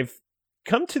 and I've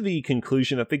come to the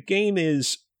conclusion that the game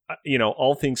is,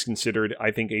 all things considered,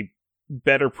 I think a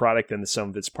better product than the sum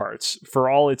of its parts. For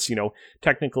all its,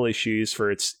 technical issues, for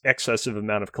its excessive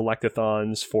amount of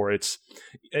collectathons, for its,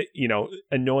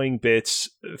 annoying bits,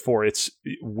 for its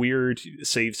weird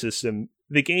save system,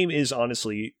 the game is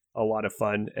honestly a lot of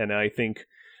fun, and I think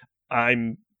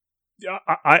I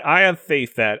have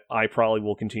faith that I probably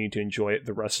will continue to enjoy it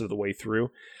the rest of the way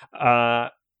through.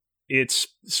 It's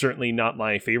certainly not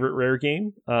my favorite Rare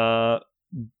game,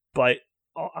 but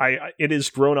it has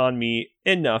grown on me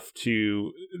enough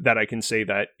that I can say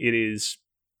that it is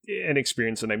an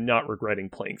experience that I'm not regretting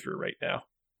playing through right now.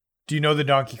 Do you know the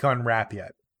Donkey Kong rap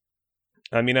yet?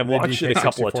 I mean, I've watched it a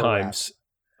couple of times.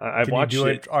 I've watched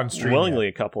it on stream willingly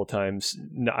a couple of times.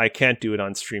 No, I can't do it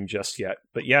on stream just yet.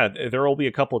 But yeah, there will be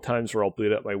a couple of times where I'll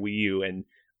boot up my Wii U and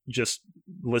just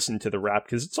listen to the rap,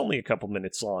 because it's only a couple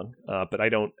minutes long. But I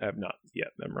have not yet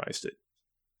memorized it.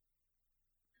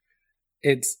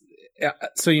 It's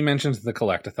so you mentioned the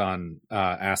collectathon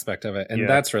aspect of it, and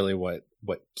that's really what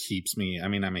keeps me. I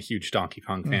mean, I'm a huge Donkey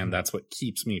Kong fan. Mm-hmm. That's what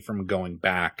keeps me from going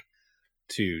back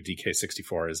to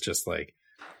DK64. Is just like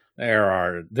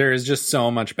there is just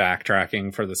so much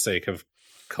backtracking for the sake of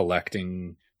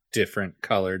collecting different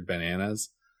colored bananas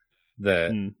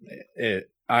that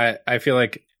I feel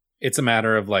like it's a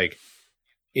matter of like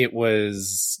it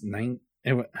was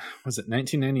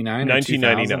 1999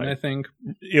 1999 I think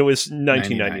it was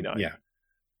 1999. Yeah,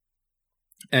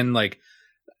 and like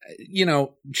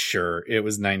sure, it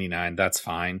was 99, that's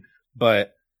fine,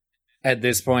 but at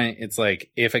this point it's like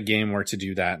if a game were to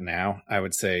do that now, I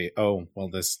would say, oh well,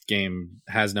 this game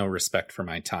has no respect for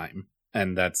my time,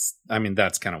 and that's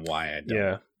kind of why I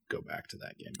don't go back to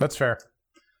that game. That's fair,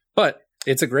 but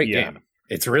it's a great game.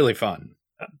 It's really fun.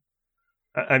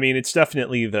 I mean, it's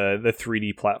definitely the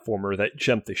 3D platformer that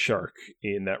jumped the shark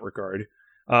in that regard.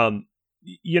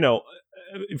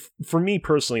 For me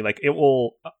personally, like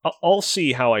I'll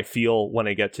see how I feel when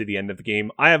I get to the end of the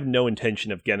game. I have no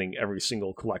intention of getting every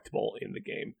single collectible in the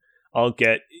game. I'll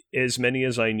get as many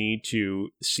as I need to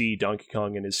see Donkey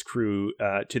Kong and his crew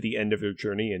to the end of their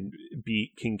journey and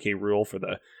beat King K. Rool for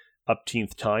the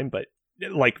upteenth time. But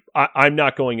like, I'm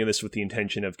not going in this with the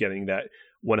intention of getting that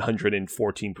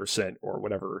 114% or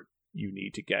whatever you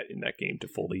need to get in that game to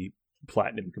fully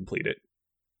platinum complete it.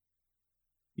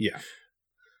 Yeah.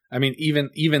 I mean,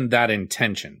 even that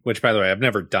intention, which by the way, I've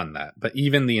never done that, but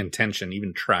even the intention,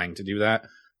 even trying to do that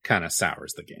kind of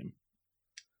sours the game.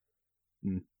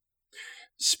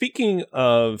 Speaking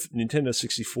of Nintendo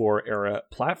 64 era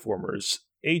platformers,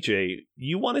 AJ,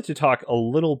 you wanted to talk a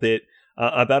little bit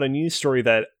about a news story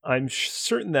that I'm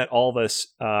certain that all of us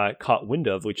caught wind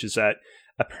of, which is that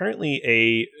apparently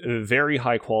a very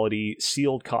high quality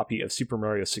sealed copy of Super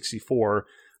Mario 64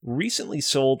 recently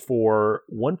sold for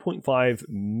 $1.5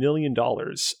 million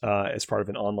as part of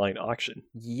an online auction.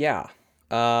 Yeah.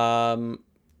 How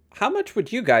much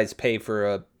would you guys pay for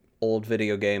a old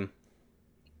video game?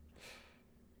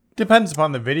 Depends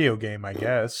upon the video game, I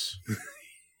guess.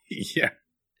 Yeah.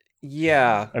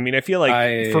 I mean, I feel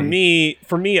like for me,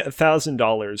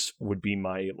 $1,000 would be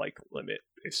my like limit,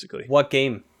 basically. What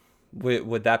game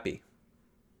would that be?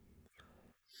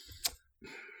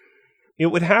 It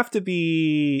would have to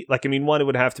be like, I mean, one, it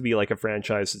would have to be like a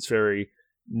franchise that's very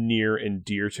near and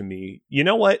dear to me. You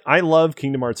know what? I love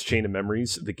Kingdom Hearts Chain of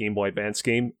Memories, the Game Boy Advance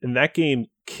game, and that game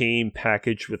came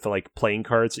packaged with like playing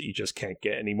cards that you just can't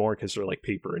get anymore because they're like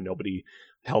paper and nobody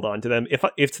held on to them.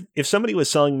 If somebody was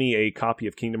selling me a copy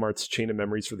of Kingdom Hearts Chain of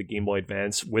Memories for the Game Boy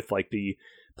Advance with like the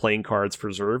playing cards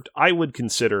preserved, I would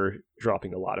consider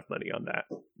dropping a lot of money on that.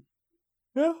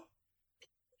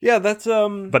 Yeah, that's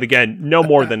But again, no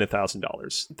more than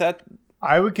 $1,000. That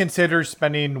I would consider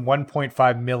spending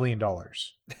 $1.5 million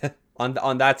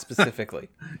on that specifically.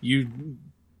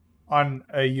 On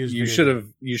a used. You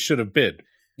should have bid.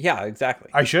 Yeah, exactly.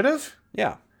 I should have.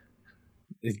 Yeah.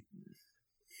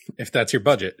 If that's your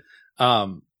budget. I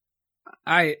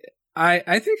think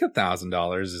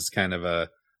 $1,000 is kind of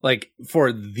a, like,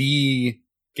 for the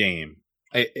game.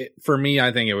 For me,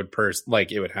 I think it would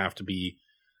it would have to be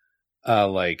a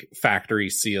like factory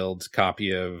sealed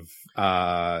copy of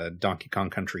Donkey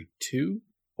Kong Country 2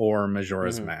 or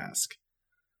Majora's Mask.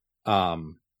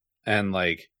 And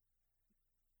like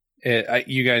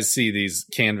you guys see these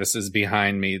canvases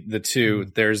behind me, the two,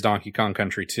 there's Donkey Kong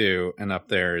Country 2 and up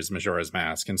there is Majora's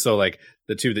Mask. And so like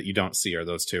the two that you don't see are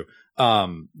those two.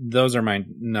 Those are my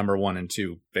number 1 and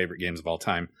 2 favorite games of all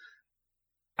time.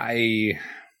 But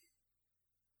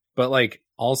like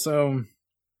also,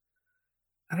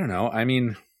 I don't know. I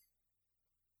mean,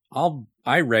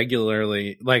 I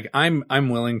regularly, like, I'm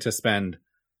willing to spend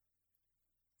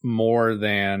more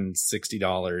than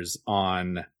 $60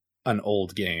 on an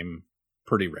old game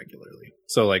pretty regularly.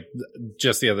 So like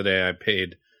just the other day I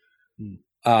paid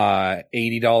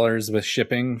 $80 with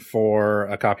shipping for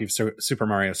a copy of Super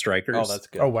Mario Strikers. Oh, that's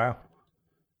good. Oh, wow.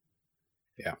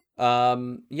 Yeah.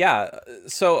 Yeah.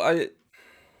 So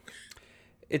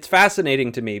it's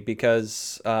fascinating to me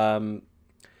because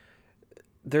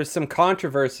there's some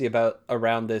controversy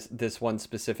around this one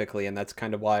specifically, and that's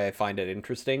kind of why I find it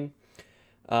interesting.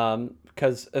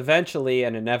 Because eventually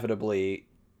and inevitably,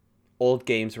 old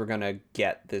games were going to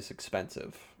get this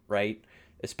expensive, right?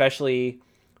 Especially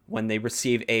when they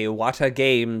receive a Wata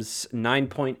Games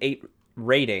 9.8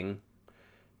 rating.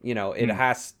 You know,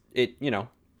 it's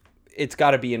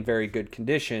got to be in very good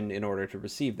condition in order to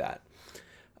receive that.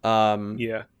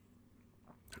 Yeah.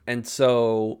 And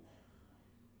so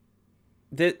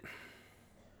this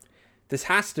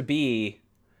has to be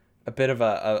a bit of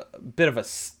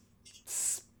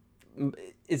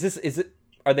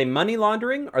are they money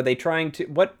laundering? Are they trying to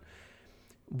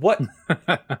what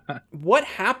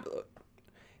happened?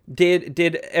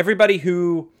 Did everybody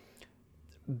who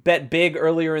bet big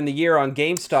earlier in the year on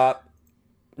GameStop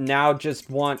now just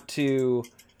want to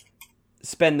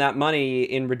spend that money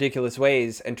in ridiculous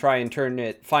ways and try and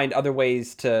find other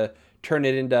ways to turn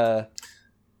it into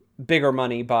bigger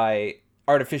money by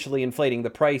artificially inflating the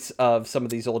price of some of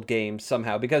these old games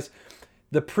somehow? Because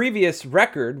the previous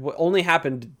record only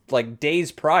happened like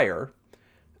days prior,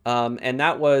 and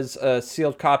that was a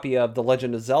sealed copy of The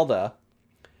Legend of Zelda,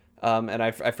 and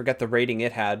I forget the rating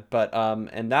it had, but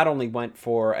and that only went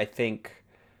for, I think,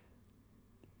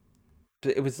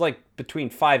 it was like between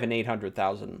 $500,000 and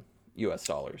 $800,000 US.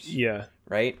 Yeah.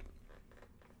 Right.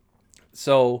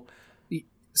 So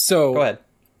go ahead.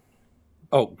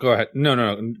 Oh, go ahead.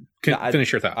 No.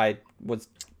 Finish your thought.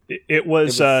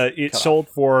 It sold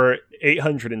for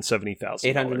 $870,000.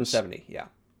 $870. Yeah.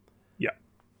 Yeah.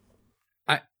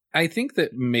 I think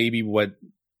that maybe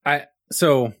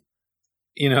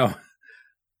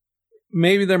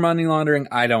maybe they're money laundering.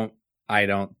 I don't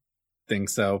think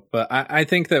so, but I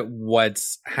think that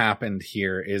what's happened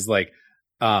here is like,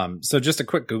 so just a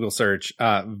quick Google search,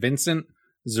 Vincent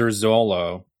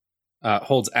Zurzolo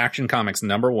holds Action Comics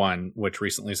 #1, which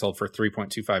recently sold for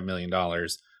 $3.25 million,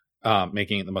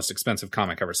 making it the most expensive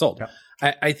comic ever sold. Yeah.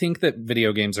 I think that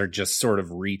video games are just sort of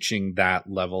reaching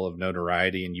that level of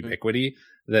notoriety and ubiquity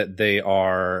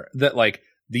that like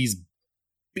these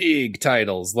big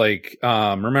titles, like,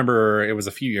 remember it was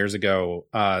a few years ago,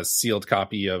 sealed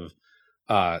copy of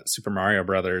Super Mario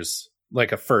Brothers,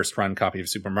 like a first run copy of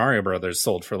Super Mario Brothers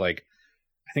sold for like,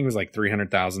 I think it was like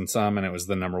 300,000 some, and it was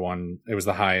the #1. It was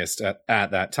the highest at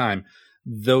that time.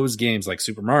 Those games like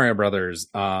Super Mario Brothers,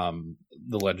 The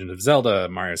Legend of Zelda,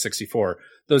 Mario 64,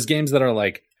 those games that are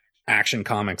like Action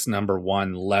Comics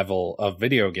 #1 level of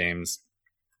video games,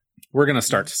 we're going to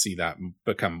start to see that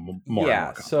become more. Yeah.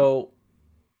 And more so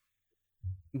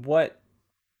what?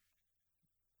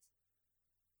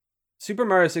 Super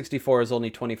Mario 64 is only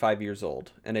 25 years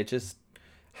old, and it just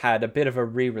had a bit of a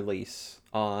re-release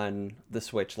on the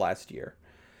Switch last year.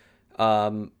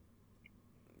 You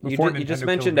just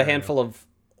mentioned a handful of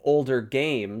older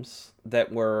games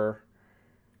that were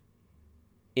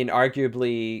in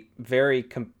arguably very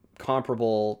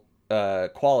comparable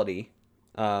quality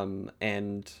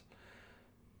And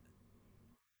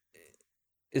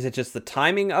is it just the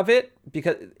timing of it?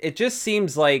 Because it just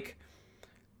seems like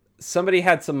somebody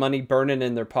had some money burning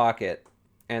in their pocket,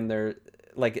 and they're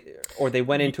like, or they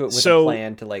went into it with a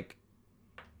plan to like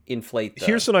inflate.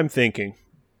 Here's what I'm thinking.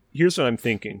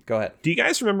 Go ahead. Do you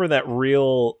guys remember that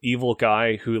real evil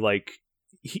guy who like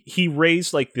he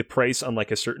raised like the price on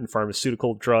like a certain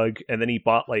pharmaceutical drug, and then he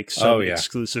bought like some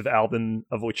exclusive album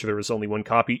of which there was only one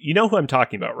copy? You know who I'm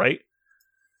talking about, right?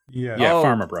 Yeah. Yeah,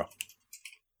 Pharma Bro.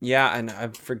 Yeah, and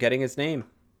I'm forgetting his name.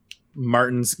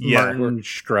 Martin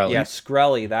Shkreli. Yeah,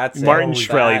 Shkreli. That's Martin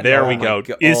Shkreli. There we go.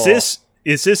 Is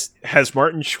this has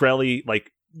Martin Shkreli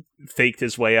like faked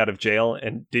his way out of jail,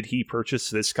 and did he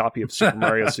purchase this copy of Super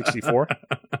Mario 64?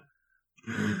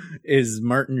 Is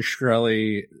Martin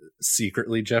Shkreli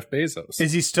secretly Jeff Bezos?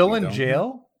 Is he still in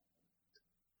jail?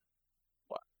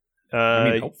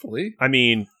 Hopefully.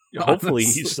 Hopefully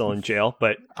he's still in jail,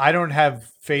 but I don't have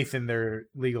faith in their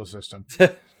legal system.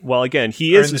 Well, again,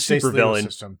 he is a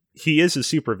supervillain. He is a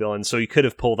supervillain, so he could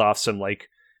have pulled off some like,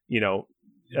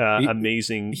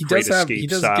 amazing Great Escape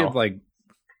style.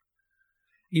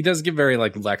 He does give very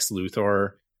like Lex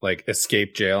Luthor, like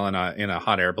escape jail in a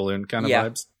hot air balloon kind of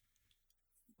vibes.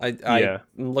 I'm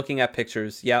looking at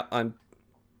pictures. Yeah,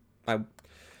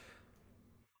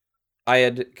 I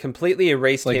had completely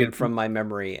erased him from my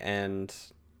memory, and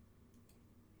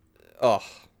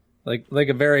like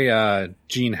a very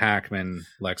Gene Hackman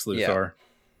Lex Luthor.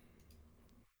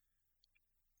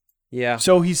 Yeah.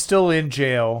 So he's still in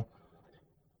jail,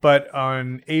 but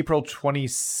on April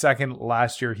 22nd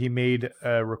last year, he made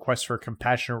a request for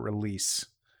compassionate release.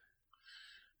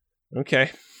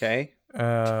 Okay. Did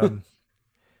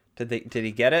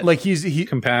he get it? Like he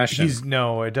compassion?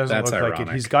 No, it doesn't look ironic. like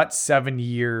it. He's got 7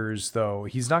 years though.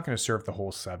 He's not going to serve the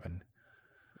whole 7.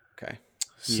 Okay.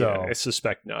 So yeah, I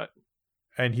suspect not.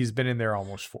 And he's been in there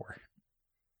almost 4.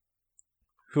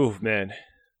 Whew, man.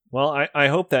 Well, I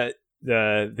hope that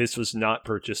this was not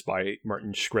purchased by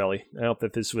Martin Shkreli. I hope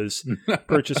that this was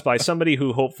purchased by somebody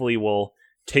who hopefully will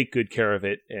take good care of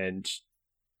it. And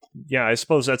yeah, I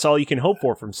suppose that's all you can hope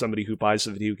for from somebody who buys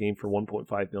a video game for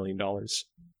 $1.5 million. It's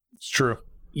true.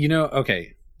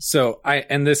 Okay. So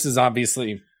and this is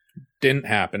obviously didn't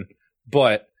happen,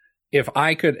 but if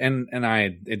I could,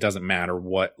 it doesn't matter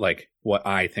what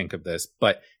I think of this,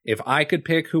 but if I could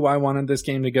pick who I wanted this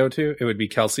game to go to, it would be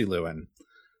Kelsey Lewin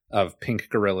of Pink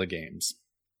Gorilla Games.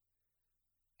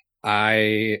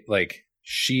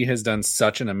 She has done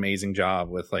such an amazing job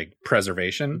with like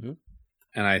preservation,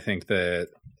 and I think that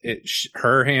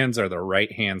her hands are the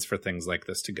right hands for things like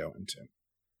this to go into.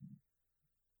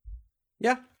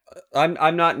 Yeah,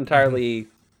 I'm not entirely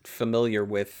familiar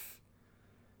with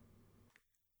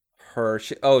her.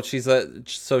 She's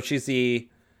the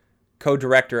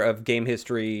co-director of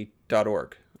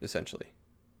GameHistory.org, essentially.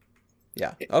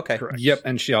 Yeah. Okay. Correct. Yep,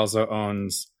 and she also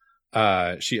owns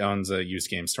a used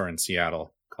game store in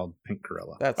Seattle called Pink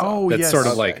Gorilla. That's yes. Sort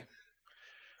of like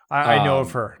I know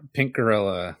of her. Pink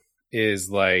Gorilla is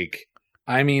like,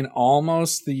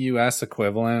 almost the US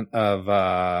equivalent of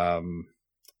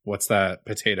what's that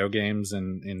potato games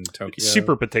in Tokyo?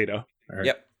 Super Potato.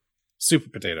 Yep. Super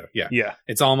Potato. Yeah. Yeah.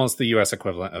 It's almost the US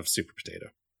equivalent of Super Potato.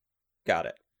 Got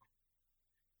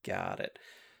it.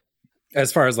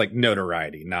 As far as like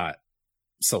notoriety, not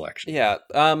selection. Yeah.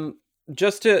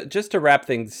 Just to wrap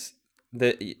things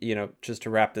just to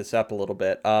wrap this up a little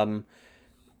bit.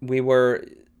 We were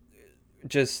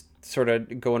just sort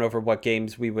of going over what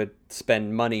games we would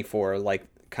spend money for, like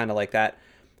kind of like that.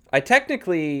 I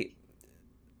technically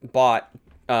bought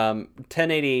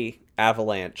 1080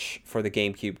 Avalanche for the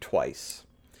GameCube twice.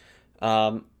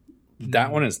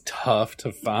 That one is tough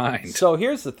to find. So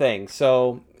here's the thing.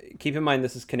 So keep in mind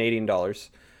this is Canadian dollars.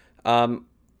 I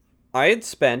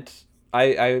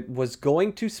was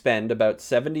going to spend about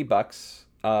 $70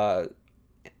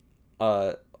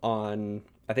 on,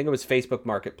 I think it was Facebook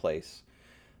Marketplace.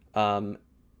 You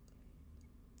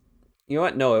know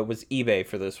what? No, it was eBay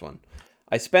for this one.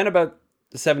 I spent about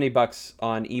 $70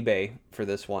 on eBay for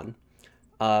this one.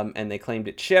 And they claimed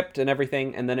it shipped and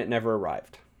everything, and then it never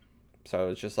arrived. So it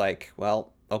was just like,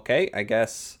 well, okay, I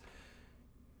guess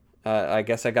I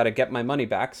got to get my money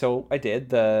back. So I did.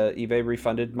 The eBay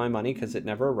refunded my money because it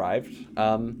never arrived.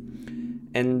 And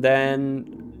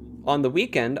then on the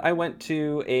weekend, I went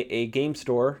to a game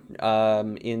store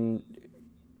in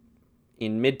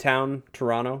Midtown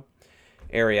Toronto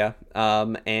area,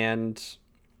 and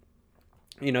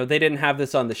they didn't have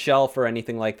this on the shelf or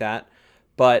anything like that,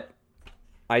 but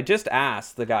I just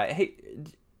asked the guy, hey,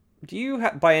 do you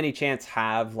by any chance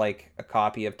have like a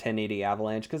copy of 1080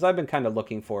 Avalanche? Because I've been kind of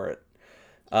looking for it.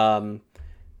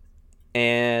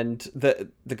 And the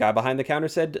guy behind the counter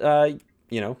said, if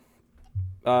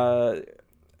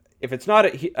it's not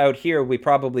out here, we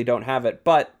probably don't have it.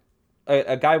 But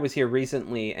a guy was here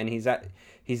recently, and he's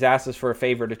asked us for a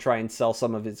favor to try and sell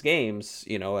some of his games,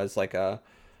 as like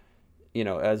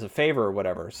as a favor or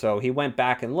whatever. So he went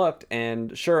back and looked,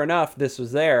 and sure enough, this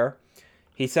was there.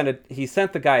 He sent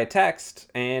the guy a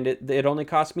text, and it only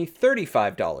cost me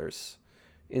 $35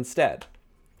 instead.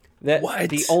 What?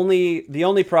 The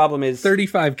only problem is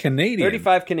 35 Canadian.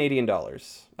 35 Canadian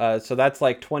dollars. So that's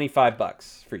like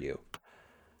 $25 for you.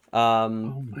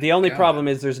 The only problem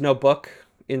is there's no book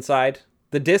inside.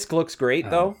 The disc looks great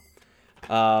though.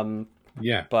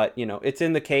 Yeah. But it's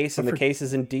in the case, and the case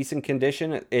is in decent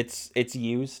condition. It's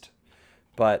used.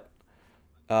 But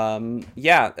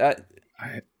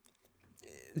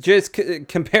just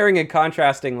comparing and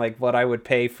contrasting like what I would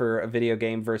pay for a video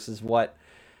game versus what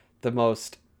the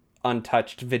most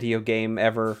untouched video game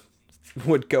ever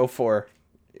would go for.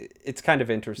 It's kind of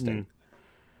interesting.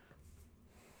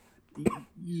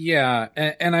 Yeah.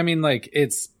 And I mean, like,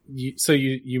 so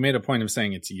you made a point of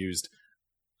saying it's used.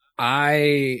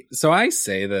 I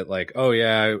say that, like, oh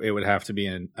yeah, it would have to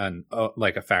be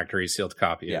like a factory sealed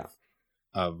copy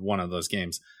of one of those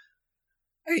games.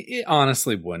 It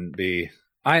honestly wouldn't be.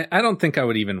 I don't think I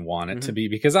would even want it to be,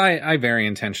 because I very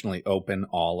intentionally open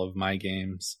all of my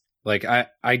games. Like,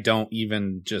 I don't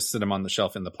even just sit them on the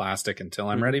shelf in the plastic until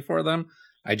I'm ready for them.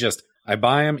 I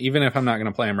buy them, even if I'm not going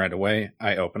to play them right away.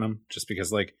 I open them just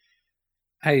because, like,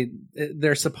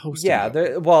 they're supposed to be.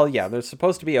 They're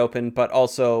supposed to be open, but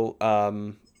also,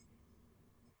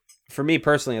 for me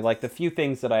personally, like, the few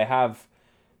things that I have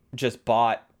just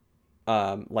bought,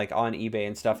 like on eBay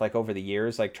and stuff, like over the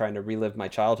years, like trying to relive my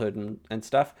childhood and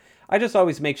stuff, I just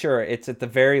always make sure it's at the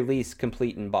very least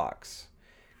complete in box.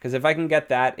 Because if I can get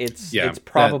that, it's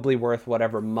probably worth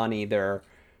whatever money they're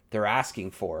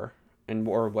asking for,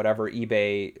 or whatever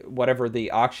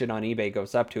the auction on eBay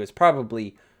goes up to is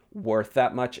probably worth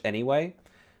that much anyway.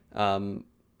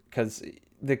 Because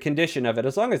the condition of it,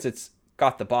 as long as it's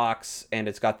got the box and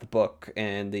it's got the book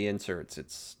and the inserts,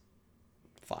 it's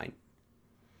fine.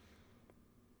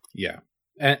 Yeah.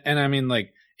 And I mean,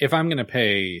 like, if I'm going to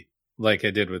pay, like I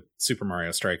did with Super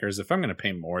Mario Strikers, if I'm going to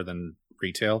pay more than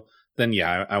retail, then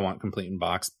yeah, I want complete in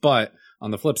box. But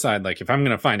on the flip side, like, if I'm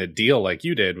going to find a deal like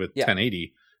you did with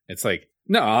 1080, it's like,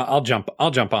 no, I'll jump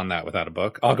on that without a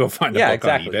book. I'll go find a book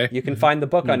on eBay. You can find the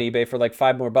book on eBay for like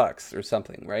 $5 more or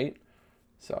something, right?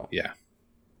 So yeah,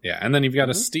 and then you've got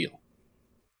a steal.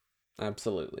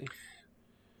 Absolutely.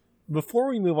 Before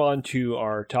we move on to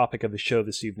our topic of the show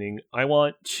this evening, I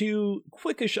want 2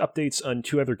 quickish updates on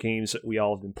 2 other games that we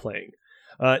all have been playing.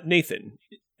 Nathan,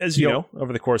 as you know,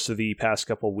 over the course of the past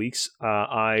couple of weeks,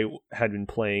 I had been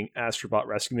playing Astrobot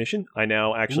Rescue Mission. I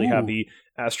now actually have the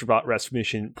Astrobot Rescue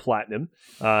Mission Platinum.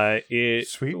 It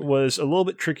was a little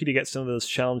bit tricky to get some of those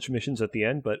challenge missions at the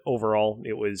end, but overall,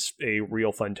 it was a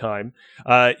real fun time.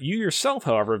 You yourself,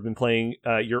 however, have been playing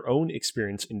your own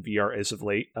experience in VR as of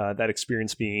late, that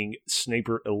experience being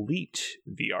Sniper Elite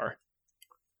VR.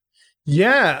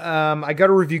 Yeah, I got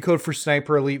a review code for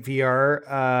Sniper Elite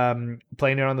VR,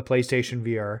 playing it on the PlayStation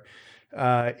VR.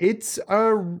 It's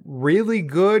a really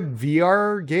good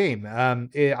VR game.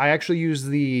 I actually use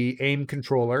the AIM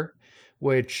controller,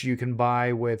 which you can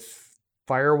buy with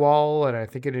Firewall, and I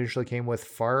think it initially came with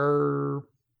Farpoint.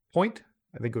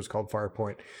 I think it was called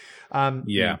Farpoint.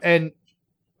 And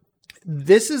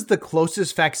this is the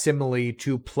closest facsimile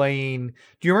to playing...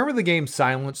 Do you remember the game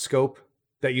Silent Scope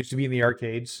that used to be in the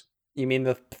arcades? You mean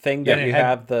the thing that you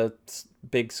have the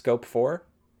big scope for?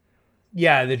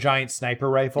 Yeah, the giant sniper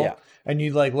rifle. Yeah. And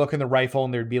you'd like look in the rifle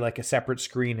and there'd be like a separate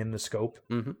screen in the scope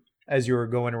as you were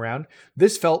going around.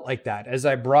 This felt like that. As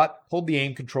I pulled the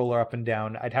aim controller up and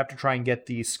down, I'd have to try and get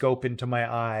the scope into my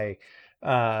eye.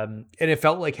 And it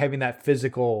felt like having that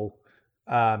physical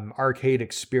arcade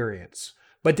experience,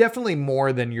 but definitely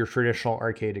more than your traditional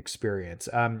arcade experience.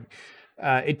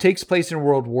 It takes place in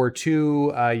World War II.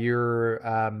 You're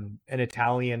an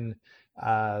Italian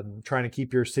trying to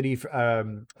keep your city, a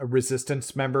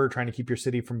resistance member, trying to keep your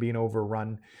city from being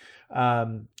overrun.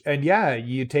 And yeah,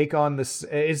 you take on this.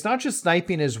 It's not just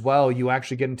sniping as well. You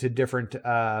actually get into different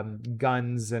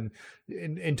guns and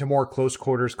into more close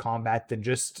quarters combat than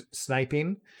just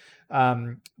sniping.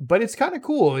 But it's kind of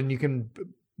cool, and you can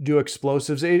do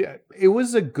explosives. It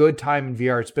was a good time in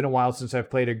VR. It's been a while since I've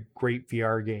played a great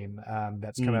VR game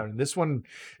that's come out. And this one,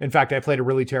 in fact, I played a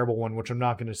really terrible one, which I'm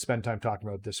not going to spend time talking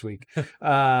about this week.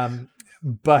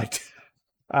 But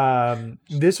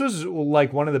This was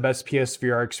like one of the best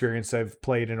PSVR experience I've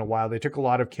played in a while. They took a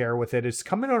lot of care with it. It's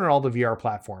coming on all the VR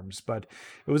platforms, but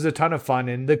it was a ton of fun.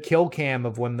 And the kill cam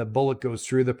of when the bullet goes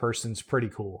through the person's pretty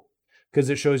cool because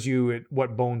it shows you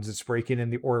what bones it's breaking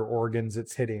and the organs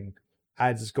it's hitting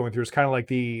as it's going through. It's kind of like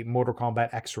the Mortal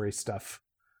Kombat X-ray stuff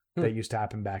that used to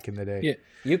happen back in the day.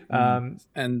 Yeah,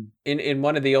 and in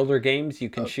one of the older games, you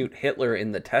can shoot Hitler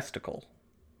in the testicle.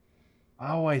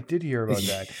 Oh, I did hear about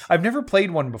that. I've never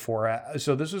played one before,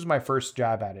 so this was my first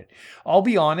jab at it. I'll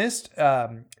be honest,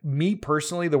 me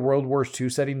personally, the World War II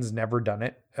settings never done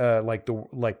it, like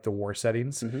the war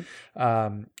settings.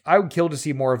 Mm-hmm. I would kill to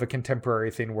see more of a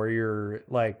contemporary thing where you're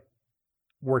like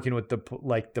working with the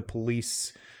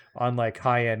police on like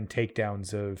high end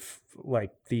takedowns of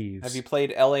like thieves. Have you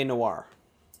played L.A. Noire?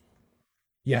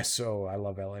 Yes. Oh, I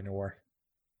love L.A. Noire.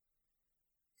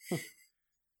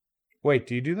 Wait,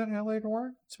 do you do that in L.A.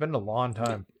 Noire? It's been a long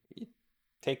time. You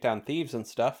take down thieves and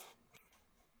stuff.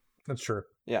 That's true.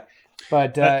 Yeah.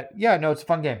 But yeah, no, it's a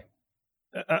fun game.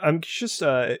 I'm just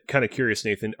kind of curious,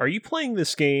 Nathan. Are you playing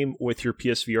this game with your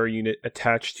PSVR unit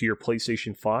attached to your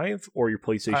PlayStation 5 or your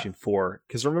PlayStation 4?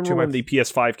 Because remember when the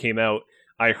PS5 came out,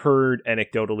 I heard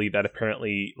anecdotally that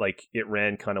apparently like it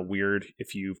ran kind of weird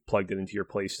if you plugged it into your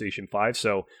PlayStation 5.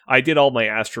 So I did all my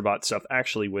Astrobot stuff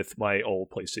actually with my old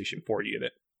PlayStation 4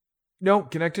 unit. No,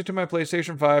 connected to my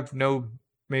PlayStation 5, no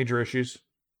major issues.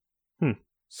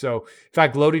 So, in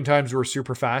fact, loading times were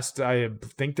super fast. I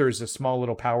think there's a small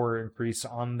little power increase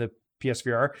on the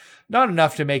PSVR. Not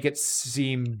enough to make it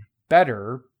seem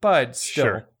better, but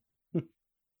still. Sure.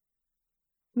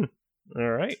 All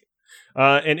right.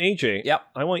 And AJ, yep.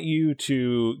 I want you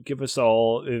to give us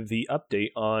all the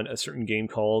update on a certain game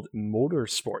called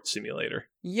Motorsport Simulator.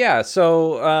 Yeah,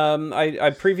 so I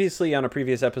previously on a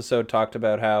previous episode talked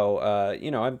about how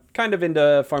I'm kind of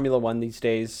into Formula One these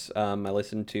days. I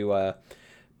listened to a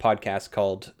podcast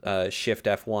called Shift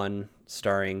F1,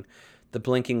 starring the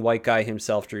blinking white guy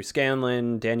himself, Drew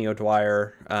Scanlon, Danny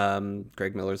O'Dwyer,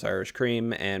 Greg Miller's Irish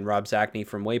Cream, and Rob Zacny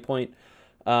from Waypoint.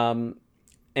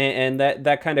 And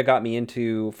that kind of got me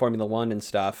into Formula One and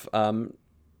stuff.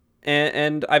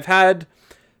 And I've had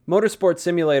Motorsport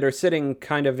Simulator sitting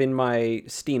kind of in my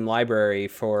Steam library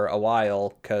for a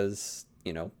while because,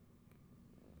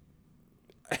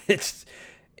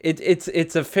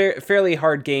 it's a fairly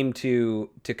hard game to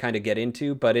kind of get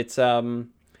into, but it's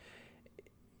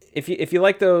if you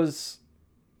like those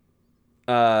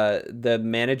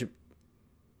the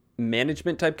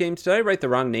management type games. Did I write the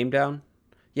wrong name down?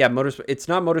 Yeah, it's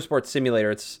not Motorsport Simulator,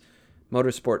 it's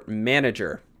Motorsport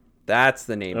Manager. That's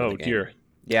the name of the game. Oh, dear.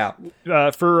 Yeah.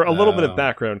 For a little bit of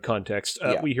background context,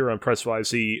 we here on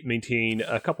PressYZ maintain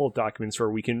a couple of documents where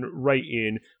we can write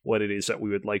in what it is that we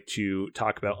would like to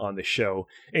talk about on the show.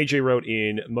 AJ wrote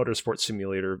in Motorsport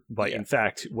Simulator, but in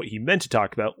fact, what he meant to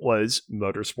talk about was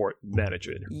Motorsport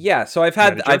Manager. Yeah, so I've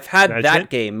had that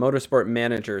game, Motorsport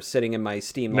Manager, sitting in my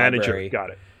Steam library. Got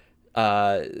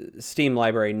it. Steam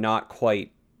library, not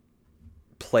quite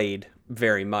played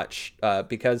very much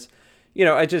because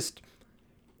I just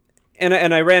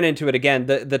and I ran into it again.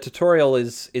 The tutorial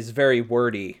is very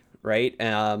wordy, right?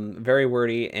 Very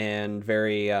wordy and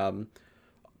very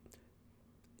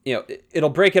it'll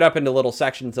break it up into little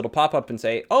sections. It'll pop up and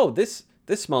say, oh, this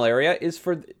small area is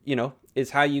for is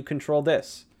how you control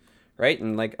this, right?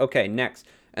 And like, okay, next,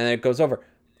 and then it goes over,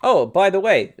 oh, by the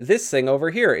way, this thing over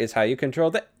here is how you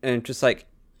control that. And just like,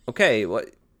 okay,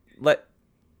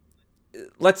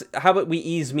 let's how about we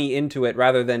ease me into it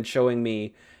rather than showing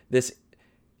me this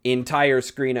entire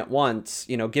screen at once.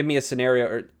 Give me a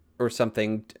scenario or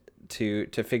something to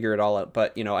figure it all out.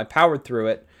 But I powered through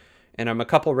it, and I'm a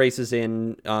couple races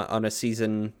in on a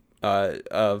season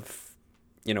of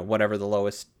whatever the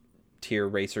lowest tier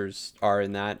racers are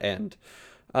in that, and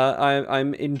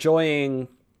I'm enjoying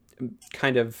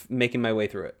kind of making my way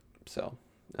through it. So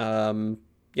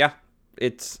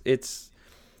it's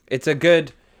a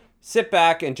good sit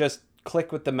back and just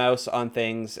click with the mouse on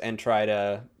things and try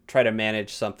to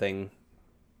manage something,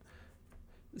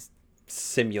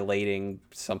 simulating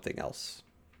something else.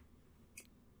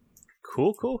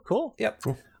 Cool. Yep.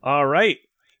 Cool. All right.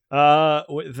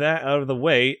 With that out of the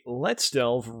way, let's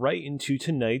delve right into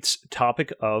tonight's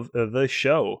topic of the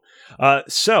show.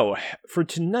 So for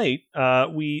tonight,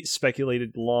 we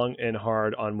speculated long and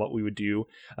hard on what we would do,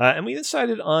 and we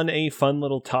decided on a fun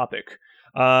little topic.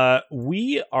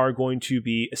 we are going to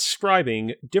be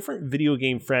ascribing different video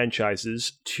game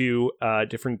franchises to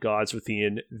different gods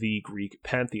within the Greek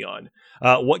pantheon.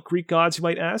 What Greek gods, you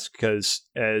might ask? Because,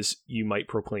 as you might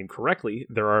proclaim correctly,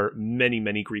 there are many,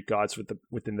 many Greek gods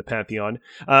within the pantheon.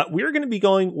 We're going to be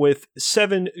going with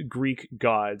 7 Greek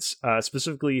gods,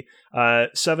 specifically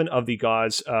 7 of the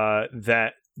gods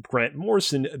that Grant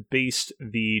Morrison based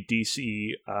the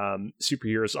DC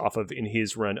superheroes off of in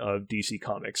his run of DC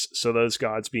Comics. So those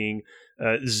gods being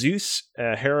Zeus,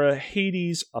 Hera,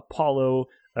 Hades, Apollo,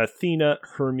 Athena,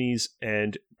 Hermes,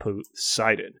 and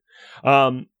Poseidon.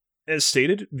 As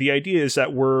stated, the idea is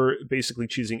that we're basically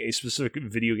choosing a specific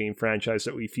video game franchise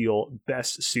that we feel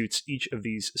best suits each of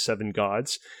these 7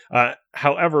 gods.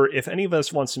 However, if any of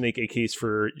us wants to make a case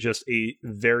for just a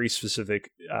very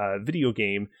specific video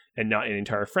game and not an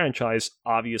entire franchise,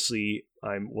 obviously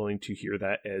I'm willing to hear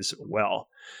that as well.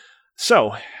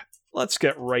 So, let's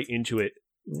get right into it.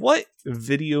 What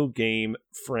video game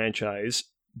franchise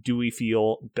do we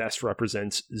feel best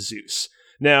represents Zeus?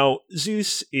 Now,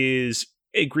 Zeus is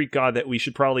a Greek god that we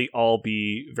should probably all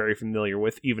be very familiar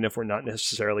with, even if we're not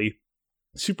necessarily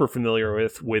super familiar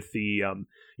with the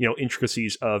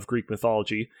intricacies of Greek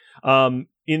mythology.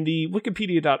 In the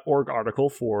Wikipedia.org article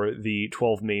for the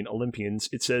 12 main Olympians,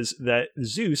 it says that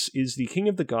Zeus is the king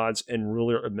of the gods and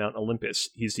ruler of Mount Olympus.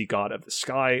 He's the god of the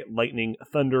sky, lightning,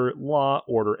 thunder, law,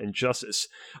 order, and justice.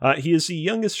 He is the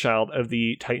youngest child of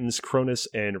the Titans Cronus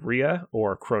and Rhea,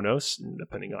 or Kronos,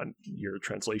 depending on your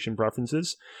translation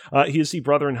preferences. He is the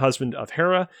brother and husband of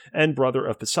Hera, and brother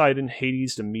of Poseidon,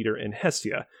 Hades, Demeter, and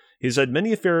Hestia. He has had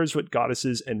many affairs with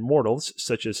goddesses and mortals,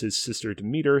 such as his sister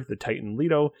Demeter, the Titan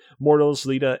Leto, mortals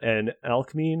Leda and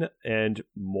Alcmene, and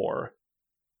more.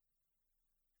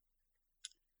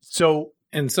 So,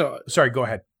 sorry, go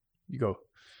ahead. You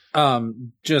go.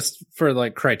 Just for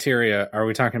like criteria, are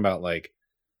we talking about like,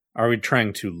 are we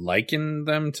trying to liken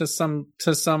them to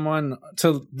someone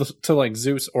to like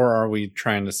Zeus, or are we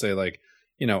trying to say like,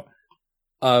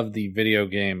 of the video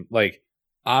game, like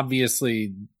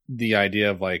obviously the idea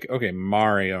of like, okay,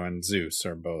 Mario and Zeus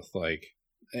are both like,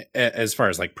 as far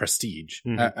as like prestige,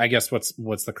 I guess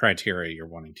what's the criteria you're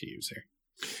wanting to use here?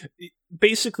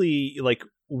 Basically, like,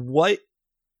 what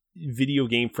video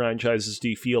game franchises do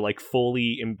you feel like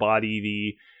fully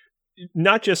embody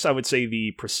not just, I would say,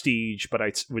 the prestige, but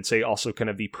I would say also kind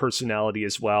of the personality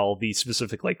as well, the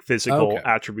specific like physical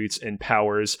attributes and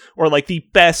powers, or like the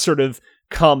best sort of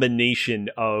combination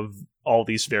of all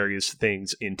these various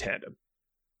things in tandem?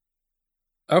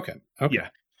 Okay. Yeah.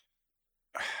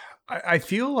 I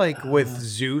feel like with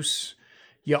Zeus,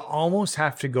 you almost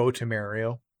have to go to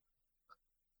Mario.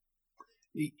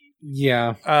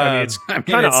 Yeah. It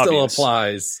still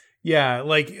applies. Yeah,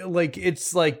 like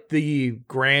it's like the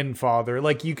grandfather.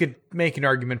 Like you could make an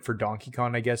argument for Donkey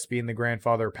Kong, I guess, being the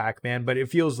grandfather of Pac-Man, but it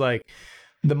feels like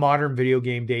the modern video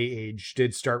game day age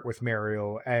did start with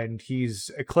Mario, and he's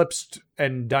eclipsed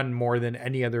and done more than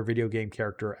any other video game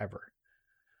character ever.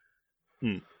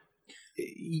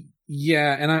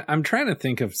 Yeah, and I'm trying to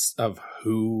think of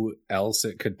who else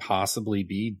it could possibly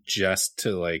be, just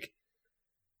to like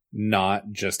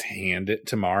not just hand it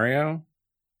to Mario.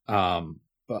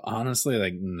 But honestly,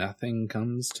 like nothing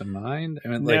comes to mind. I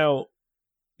mean, now,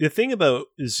 the thing about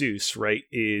Zeus, right,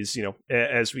 is,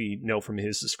 as we know from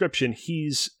his description,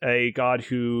 he's a god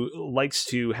who likes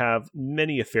to have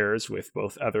many affairs with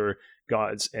both other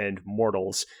gods and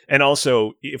mortals. And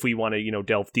also, if we want to,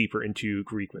 delve deeper into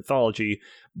Greek mythology,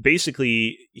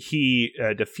 basically, he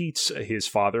defeats his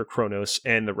father, Kronos,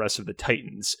 and the rest of the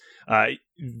Titans.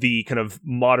 The kind of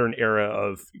modern era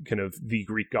of kind of the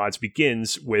Greek gods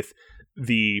begins with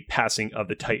the passing of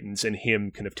the Titans and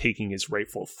him kind of taking his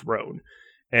rightful throne.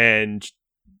 And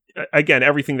again,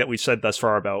 everything that we've said thus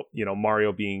far about,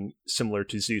 Mario being similar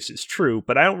to Zeus is true,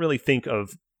 but I don't really think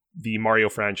of the Mario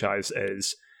franchise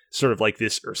as sort of like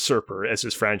this usurper, as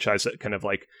this franchise that kind of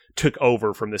like took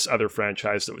over from this other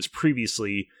franchise that was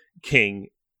previously king.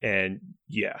 And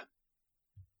yeah.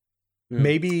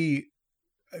 Maybe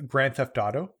Grand Theft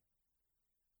Auto?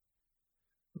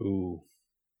 Ooh.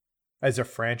 As a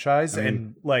franchise,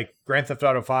 and like Grand Theft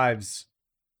Auto 5's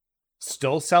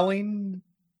still selling.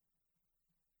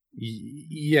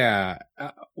 Yeah.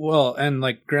 Well, and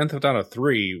like Grand Theft Auto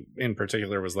 3 in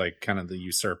particular was like kind of the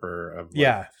usurper of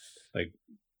like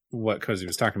what Cozy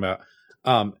was talking about.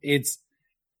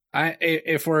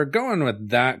 If we're going with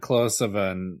that close of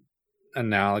an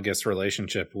analogous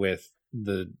relationship with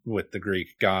the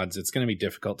Greek gods, it's going to be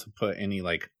difficult to put any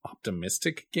like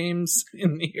optimistic games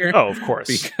in here. Oh, of course,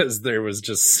 because there was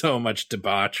just so much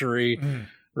debauchery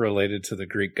related to the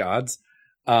Greek gods.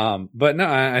 But no,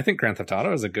 I think Grand Theft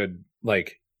Auto is a good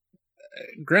like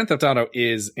Grand Theft Auto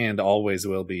is and always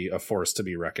will be a force to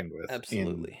be reckoned with.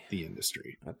 Absolutely. In the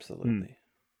industry. Absolutely.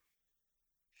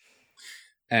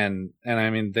 And I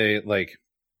mean, they like,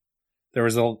 there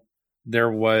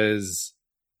was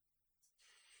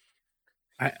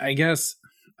I guess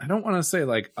I don't want to say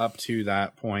like up to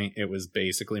that point it was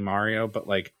basically Mario, but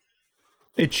like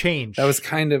it changed. That was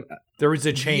kind of, there was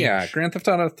a change. Yeah, Grand Theft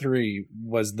Auto 3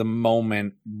 was the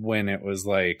moment when it was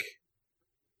like,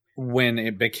 when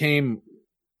it became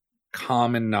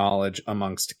common knowledge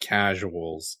amongst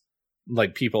casuals,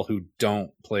 like people who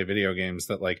don't play video games,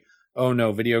 that like, oh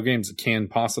no, video games can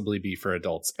possibly be for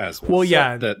adults as well. Well,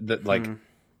 yeah, that like,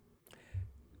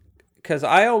 because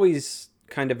I always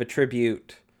kind of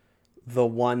attribute the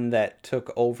one that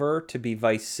took over to be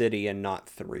Vice City and not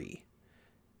 3.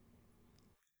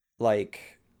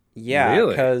 Like, yeah,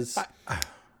 because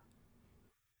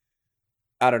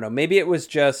I don't know, maybe it was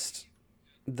just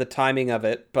the timing of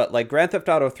it, but like Grand Theft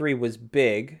Auto 3 was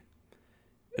big,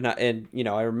 and you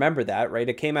know, I remember that, right?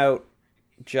 It came out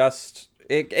just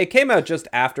it came out just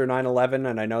after 9/11,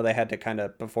 and I know they had to kind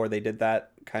of, before they did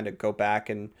that, kind of go back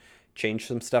and change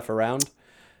some stuff around.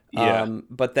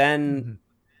 But then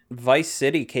Vice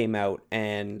City came out,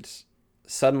 and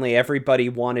suddenly everybody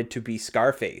wanted to be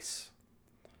Scarface.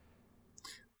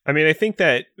 I mean, I think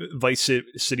that Vice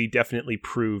City definitely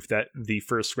proved that the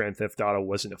first Grand Theft Auto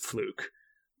wasn't a fluke.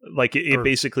 Like it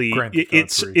basically, Grand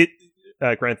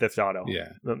Theft Auto.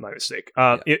 Yeah, my mistake.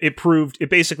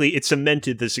 It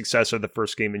cemented the success of the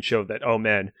first game and showed that, oh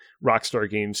man, Rockstar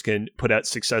Games can put out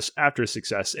success after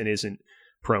success and isn't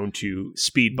prone to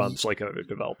speed bumps like other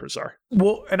developers are.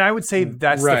 Well, and I would say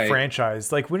that's the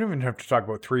franchise. Like, we don't even have to talk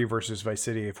about 3 versus Vice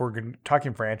City. If we're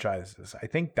talking franchises, I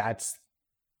think that's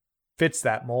fits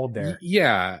that mold there.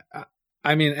 Yeah,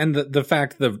 I mean, and the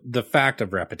fact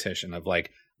of repetition of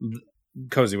like,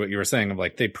 Cozy, what you were saying of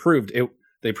like, they proved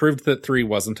that 3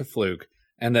 wasn't a fluke,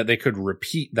 and that they could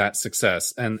repeat that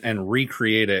success and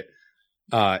recreate it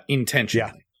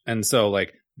intentionally. Yeah. And so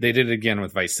like, they did it again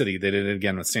with Vice City. They did it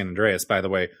again with San Andreas, by the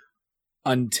way,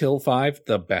 until 5,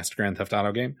 the best Grand Theft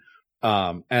Auto game.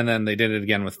 And then they did it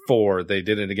again with 4. They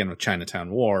did it again with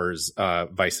Chinatown Wars,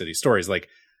 Vice City Stories. Like,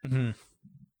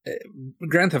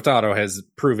 Grand Theft Auto has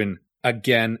proven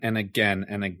again and again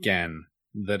and again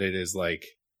that it is like,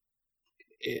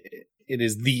 it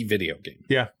is the video game.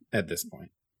 Yeah. At this point.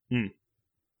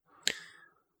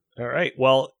 All right.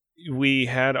 Well, we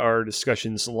had our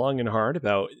discussions long and hard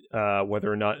about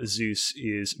whether or not Zeus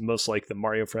is most like the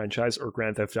Mario franchise or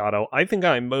Grand Theft Auto. I think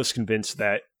I'm most convinced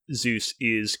that Zeus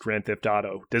is Grand Theft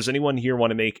Auto. Does anyone here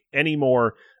want to make any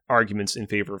more arguments in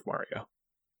favor of Mario?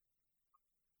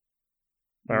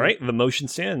 All right, the motion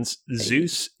stands.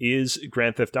 Zeus is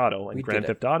Grand Theft Auto, and Grand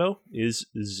Theft Auto is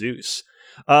Zeus.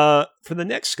 For the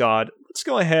next god, let's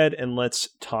go ahead and let's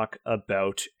talk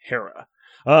about Hera.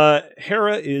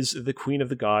 Hera is the queen of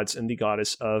the gods and the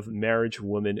goddess of marriage,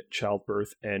 woman,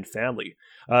 childbirth, and family.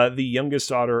 The youngest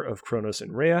daughter of Kronos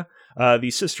and Rhea,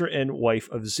 the sister and wife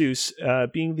of Zeus.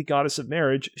 Being the goddess of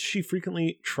marriage, she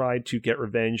frequently tried to get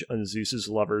revenge on Zeus's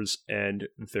lovers and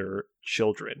their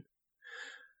children.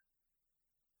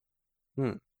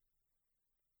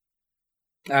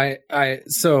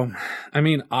 So I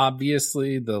mean,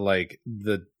 obviously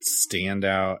the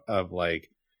standout of like,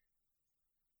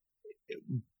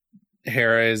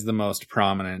 Hera is the most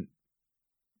prominent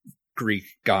Greek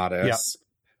goddess.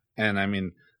 Yep. And I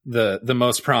mean, the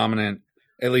most prominent,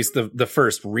 at least the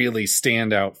first really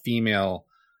standout female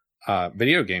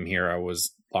video game hero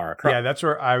was Lara Croft. Yeah, that's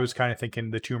where I was kind of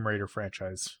thinking the Tomb Raider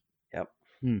franchise. Yep.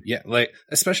 Yeah, like,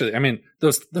 especially, I mean,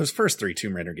 those first 3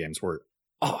 Tomb Raider games were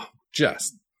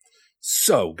just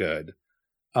so good.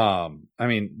 I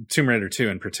mean, Tomb Raider 2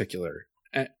 in particular.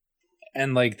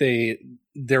 And like,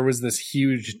 there was this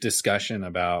huge discussion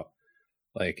about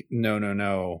like,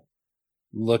 no,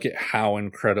 look at how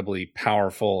incredibly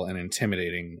powerful and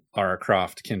intimidating Lara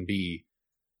Croft can be,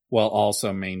 while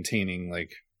also maintaining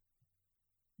like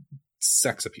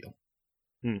sex appeal.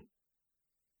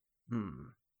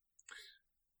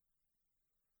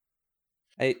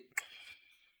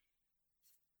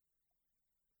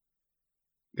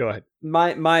 Go ahead.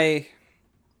 My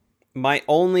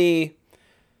only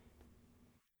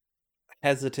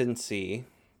hesitancy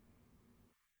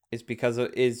is because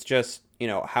is just, you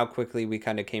know, how quickly we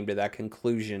kind of came to that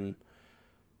conclusion.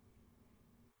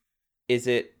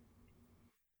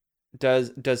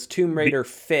 Does Tomb Raider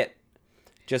fit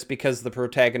just because the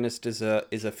protagonist is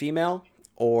a female,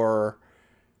 or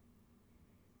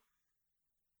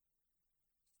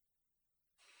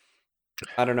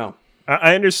I don't know.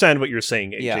 I understand what you're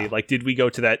saying, AJ. Yeah. Like, did we go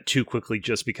to that too quickly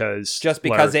just because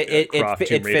it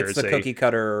fits the cookie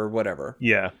cutter or whatever?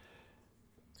 Yeah.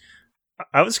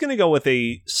 I was going to go with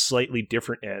a slightly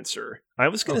different answer. I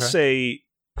was going to say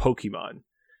Pokemon.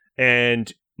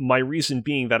 And my reason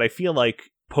being that I feel like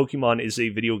Pokemon is a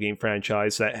video game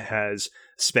franchise that has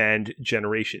spanned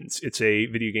generations. It's a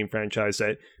video game franchise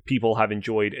that people have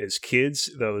enjoyed as kids.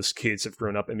 Those kids have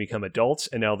grown up and become adults,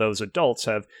 and now those adults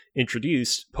have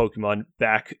introduced Pokemon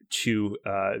back to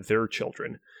their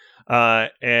children.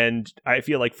 And I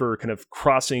feel like for kind of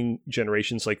crossing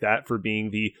generations like that, for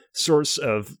being the source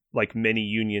of like many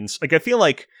unions, like I feel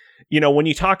like, when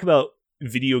you talk about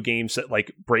video games that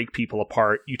like break people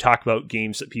apart, you talk about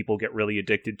games that people get really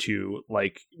addicted to,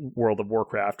 like World of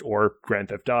Warcraft or Grand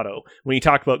Theft Auto. When you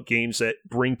talk about games that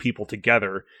bring people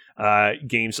together,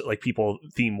 games that like people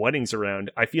theme weddings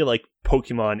around, I feel like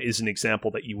Pokemon is an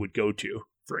example that you would go to,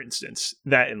 for instance.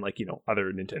 That and like,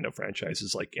 other Nintendo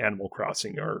franchises like Animal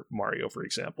Crossing or Mario, for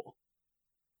example.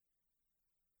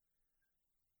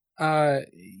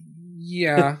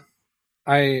 Yeah.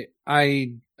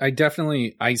 I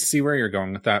definitely, I see where you're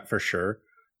going with that for sure.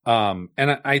 And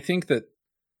I think that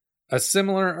a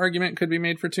similar argument could be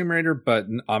made for Tomb Raider, but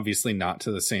obviously not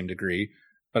to the same degree.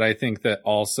 But I think that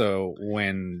also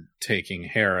when taking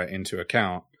Hera into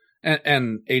account,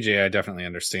 and AJ, I definitely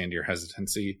understand your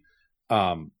hesitancy.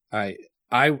 I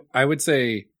would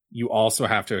say you also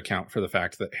have to account for the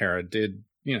fact that Hera did,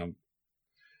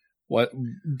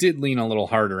 did lean a little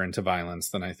harder into violence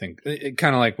than I think. It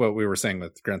kind of like what we were saying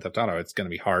with Grand Theft Auto. It's going to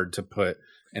be hard to put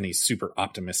any super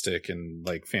optimistic and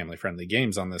like family friendly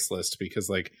games on this list because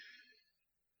like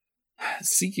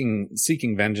seeking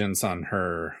vengeance on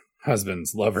her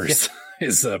husband's lovers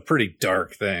is a pretty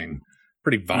dark thing,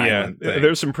 pretty violent thing.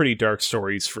 There's some pretty dark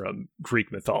stories from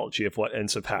Greek mythology of what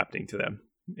ends up happening to them.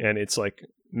 And it's like,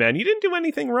 man, you didn't do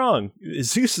anything wrong.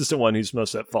 Zeus is the one who's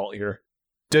most at fault here.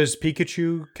 Does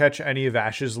Pikachu catch any of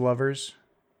Ash's lovers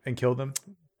and kill them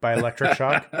by electric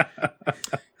shock?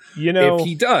 If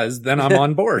he does, then I'm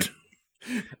on board.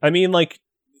 I mean, like,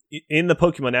 in the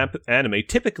Pokemon anime,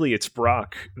 typically it's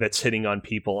Brock that's hitting on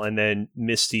people, and then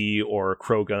Misty or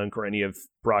Krogunk or any of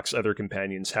Brock's other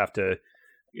companions have to,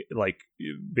 like,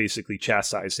 basically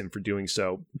chastise him for doing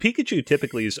so. Pikachu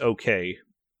typically is okay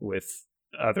with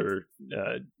other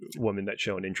women that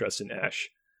show an interest in Ash.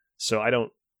 So I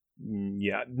don't,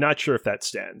 not sure if that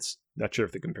stands. Not sure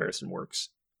if the comparison works.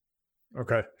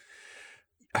 Okay.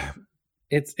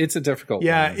 It's a difficult one.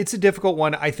 Yeah, it's a difficult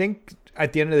one. I think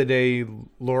at the end of the day,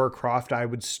 Lara Croft, I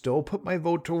would still put my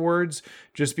vote towards,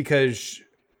 just because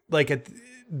like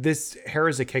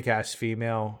Hera's a kick-ass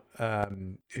female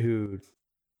who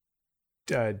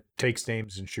takes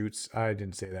names and shoots. I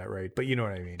didn't say that right, but you know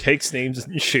what I mean. Takes names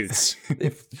and shoots.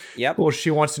 Yep. Well, she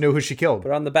wants to know who she killed.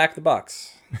 Put on the back of the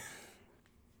box.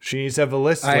 She needs to have a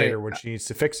list later when she needs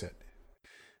to fix it.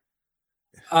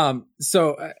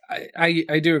 So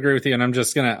I do agree with you, and I'm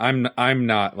just gonna I'm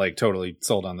not like totally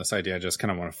sold on this idea. I just kind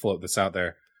of want to float this out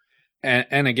there,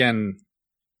 and again,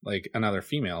 like another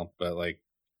female, but like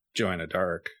Joanna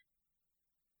Dark.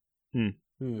 I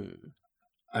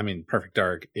mean, Perfect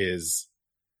Dark is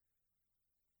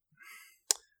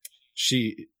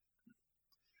she.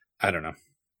 I don't know.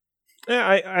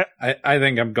 Yeah, I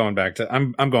think I'm going back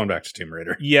to Tomb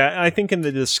Raider. Yeah, I think in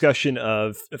the discussion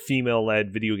of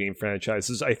female-led video game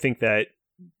franchises, I think that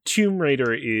Tomb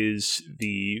Raider is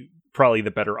probably the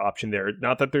better option there.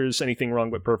 Not that there's anything wrong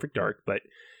with Perfect Dark, but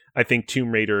I think Tomb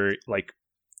Raider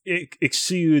it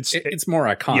exceeds. It's more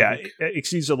iconic. Yeah, it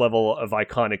exceeds a level of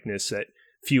iconicness that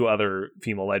few other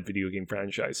female-led video game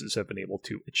franchises have been able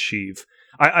to achieve.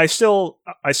 I still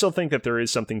think that there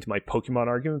is something to my Pokemon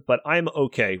argument, but I'm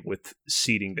okay with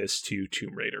ceding this to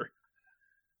Tomb Raider.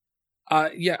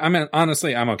 Yeah, I mean,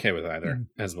 honestly, I'm okay with either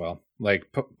as well.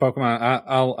 Like Pokemon,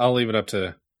 I'll leave it up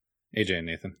to AJ and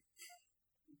Nathan.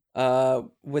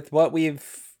 With what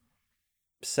we've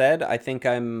said, I think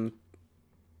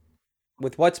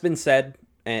with what's been said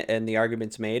and the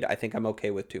arguments made, I think I'm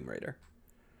okay with Tomb Raider.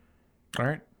 All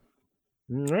right.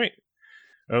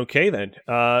 Okay, then.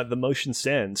 The motion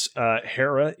stands.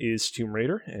 Hera is Tomb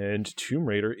Raider, and Tomb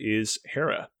Raider is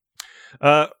Hera.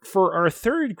 For our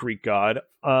third Greek god,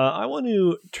 I want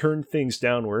to turn things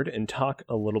downward and talk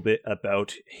a little bit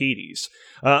about Hades.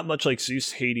 Much like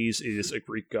Zeus, Hades is a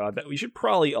Greek god that we should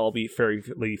probably all be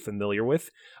fairly familiar with.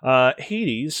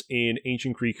 Hades, in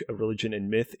ancient Greek religion and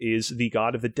myth, is the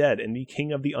god of the dead and the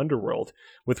king of the underworld,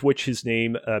 with which his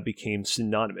name became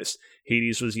synonymous.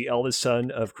 Hades was the eldest son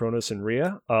of Kronos and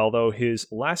Rhea, although his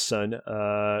last son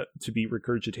to be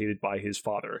regurgitated by his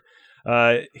father.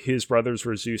 His brothers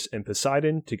were Zeus and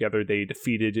Poseidon. Together they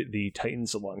defeated the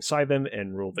Titans alongside them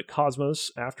and ruled the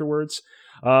cosmos afterwards.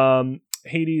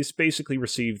 Hades basically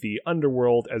received the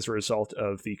underworld as a result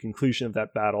of the conclusion of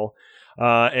that battle,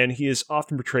 and he is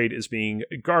often portrayed as being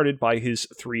guarded by his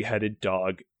three-headed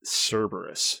dog,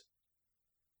 Cerberus.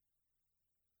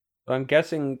 I'm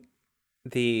guessing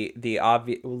the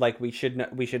obvious, like, we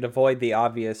should avoid the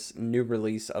obvious new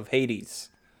release of Hades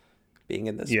being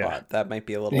in this spot. That might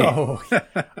be a little. Oh,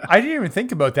 I didn't even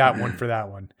think about that one for that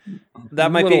one.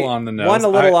 That might be on the nose. One, a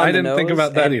little on I the nose. I didn't think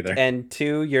about that and, either. And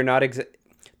two, you're not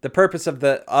the purpose of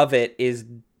it is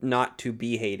not to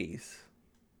be Hades.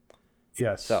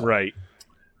 Yes. So. Right.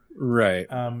 Sorry,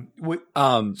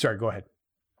 go ahead.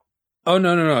 Oh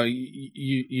no!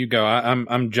 You go.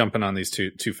 I'm jumping on these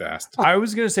too fast. I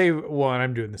was gonna say, well, and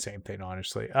I'm doing the same thing,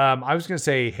 honestly. I was gonna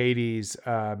say Hades,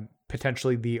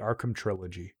 potentially the Arkham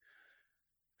trilogy,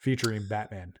 featuring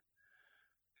Batman.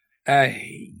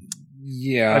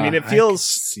 Yeah. I mean, it feels.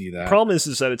 See that. Problem is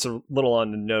that it's a little on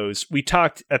the nose. We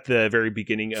talked at the very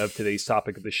beginning of today's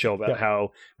topic of the show about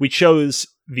how we chose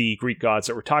the Greek gods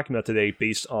that we're talking about today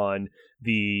based on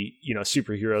the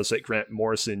superheroes that Grant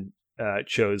Morrison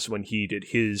chose when he did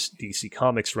his DC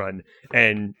Comics run.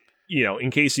 And,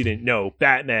 in case you didn't know,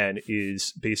 Batman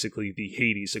is basically the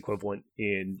Hades equivalent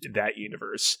in that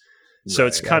universe. So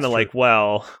it's kind of like,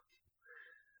 well,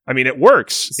 I mean, it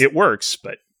works,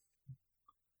 but.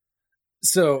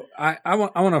 So I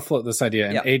want to float this idea,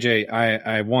 and AJ,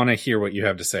 I want to hear what you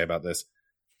have to say about this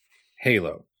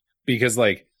Halo, because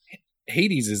like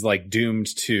Hades is like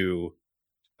doomed to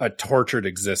a tortured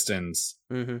existence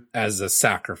as a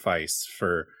sacrifice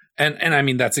for, and I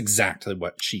mean that's exactly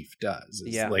what Chief does.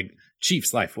 Like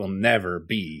Chief's life will never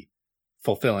be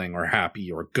fulfilling or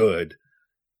happy or good,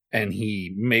 and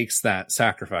he makes that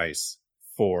sacrifice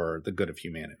for the good of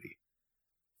humanity.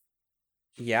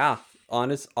 Yeah.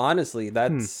 Honestly,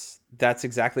 that's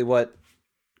exactly what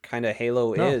kind of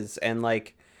Halo is, and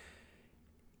like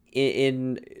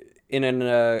in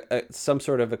some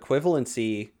sort of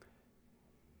equivalency,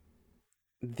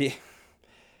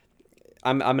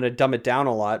 I'm gonna dumb it down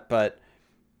a lot, but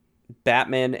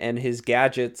Batman and his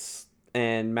gadgets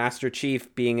and Master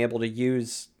Chief being able to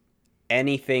use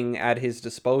anything at his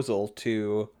disposal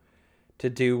to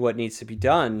do what needs to be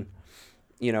done.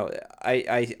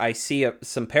 I see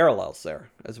some parallels there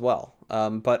as well.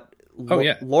 But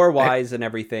lore-wise and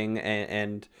everything,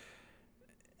 and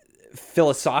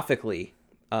philosophically,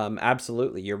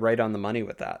 absolutely, you're right on the money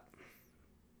with that.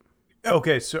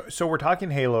 Okay, so we're talking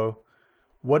Halo.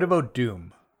 What about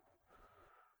Doom?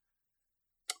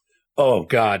 Oh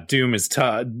God, Doom is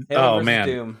tough. Oh man,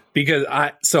 Doom. Because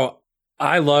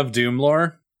I love Doom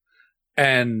lore,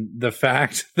 and the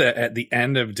fact that at the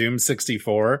end of Doom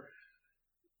 64.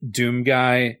 Doom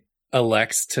Guy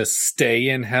elects to stay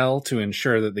in hell to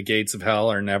ensure that the gates of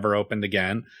hell are never opened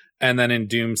again. And then in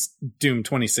Doom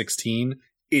 2016,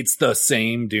 it's the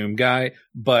same Doom Guy,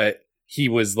 but he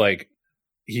was like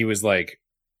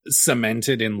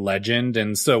cemented in legend.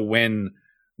 And so when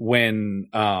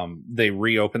they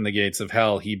reopen the gates of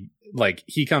hell, he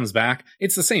comes back.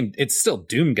 It's the same. It's still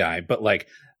Doom Guy, but like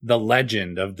the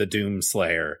legend of the Doom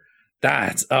Slayer.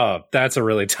 That's a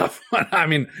really tough one. I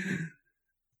mean,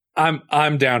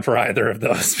 I'm down for either of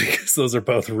those because those are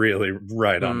both really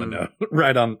right on the note,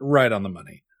 right on the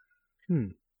money.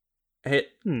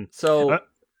 So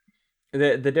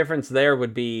the difference there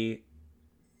would be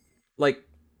like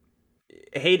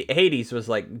Hades was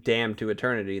like damned to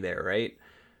eternity there, right?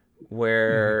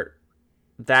 Where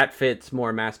that fits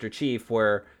more Master Chief,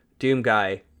 where Doom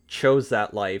Guy chose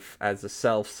that life as a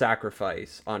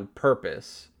self-sacrifice on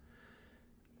purpose.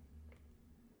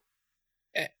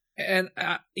 And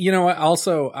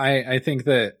also I think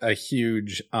that a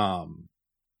huge,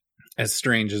 as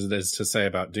strange as it is to say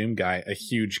about Doom Guy, a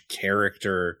huge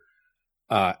character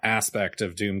aspect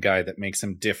of Doom Guy that makes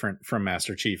him different from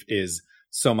Master Chief is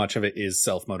so much of it is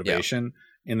self-motivation,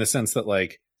 in the sense that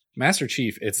like Master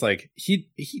Chief, it's like he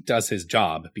does his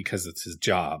job because it's his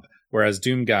job, whereas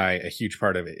Doom Guy, a huge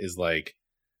part of it is like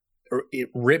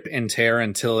rip and tear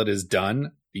until it is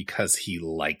done because he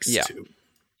likes to.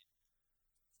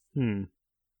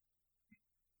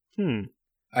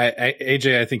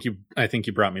 AJ, I think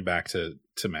you brought me back to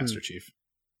Master Chief.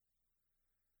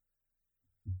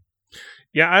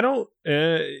 Yeah, I don't.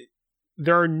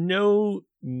 There are no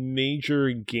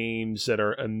major games that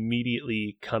are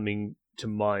immediately coming to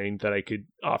mind that I could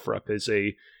offer up as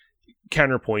a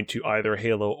counterpoint to either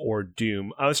Halo or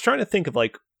Doom. I was trying to think of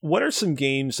like what are some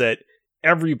games that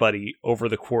everybody over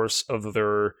the course of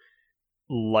their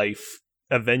life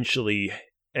eventually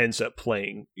ends up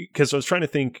playing. Because I was trying to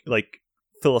think like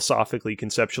philosophically,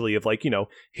 conceptually of like,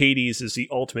 Hades is the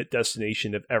ultimate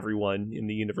destination of everyone in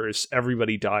the universe.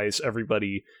 Everybody dies,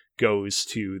 everybody goes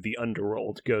to the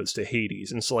underworld, goes to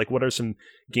Hades. And so like, what are some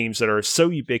games that are so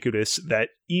ubiquitous that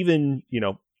even,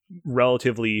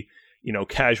 relatively,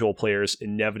 casual players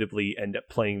inevitably end up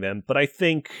playing them? But I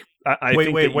think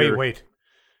wait.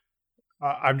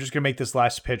 I'm just going to make this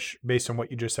last pitch based on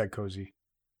what you just said, Cozy.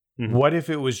 Mm-hmm. What if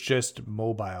it was just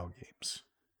mobile games?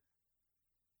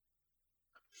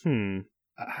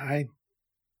 I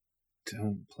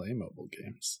don't play mobile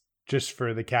games. Just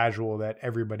for the casual that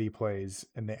everybody plays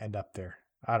and they end up there.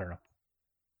 I don't know.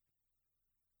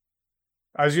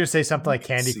 I was going to say something like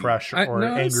Candy Crush or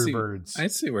Angry Birds. I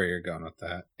see where you're going with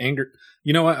that.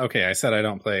 You know what? Okay, I said I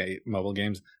don't play mobile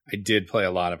games. I did play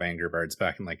a lot of Angry Birds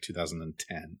back in like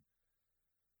 2010.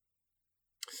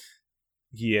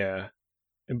 Yeah.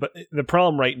 But the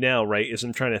problem right now, right, is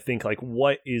I'm trying to think like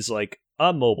what is like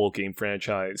a mobile game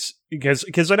franchise,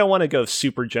 because I don't want to go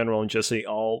super general and just say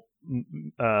all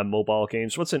mobile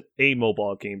games. What's a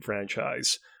mobile game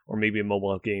franchise or maybe a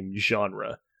mobile game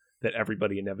genre that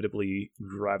everybody inevitably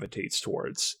gravitates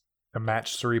towards? A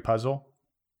match 3 puzzle?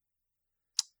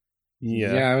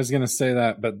 Yeah, I was going to say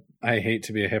that, but I hate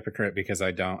to be a hypocrite because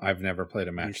I've never played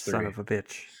a match 3. Son of a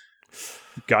bitch.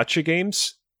 Gacha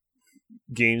games?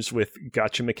 Games with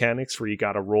gacha mechanics where you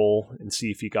got to roll and see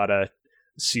if you got a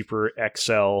super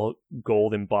XL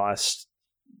gold embossed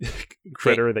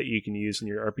critter that you can use in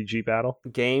your RPG battle.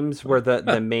 Games where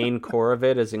the main core of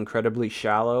it is incredibly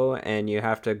shallow and you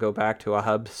have to go back to a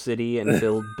hub city and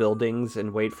build buildings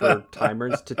and wait for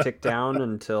timers to tick down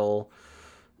until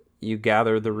you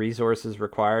gather the resources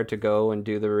required to go and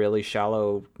do the really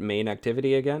shallow main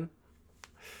activity again.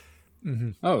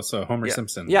 Mm-hmm. Oh, so Homer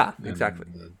Simpson. Yeah, exactly.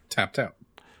 Tapped out.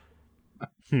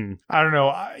 I don't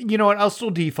know. You know what? I'll still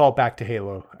default back to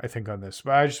Halo, I think, on this.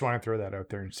 But I just want to throw that out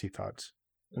there and see thoughts.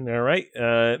 All right.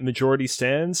 Majority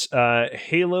stands.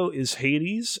 Halo is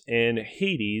Hades, and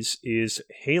Hades is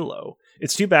Halo.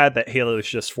 It's too bad that Halo is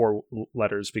just 4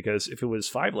 letters, because if it was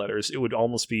 5 letters, it would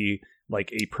almost be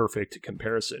like a perfect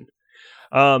comparison.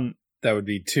 That would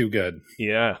be too good.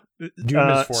 Yeah. Doom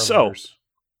is 4 letters.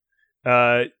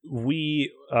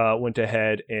 We went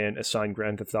ahead and assigned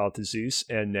Grand Theft Auto to Zeus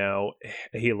and now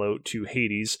Halo to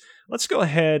Hades. Let's go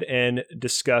ahead and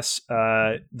discuss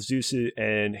Zeus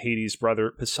and Hades' brother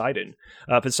Poseidon.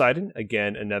 Poseidon,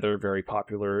 again, another very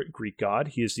popular Greek god.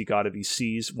 He is the god of the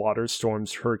seas, waters,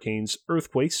 storms, hurricanes,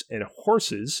 earthquakes, and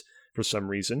horses for some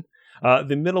reason.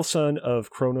 The middle son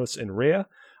of Kronos and Rhea.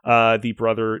 The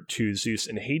brother to Zeus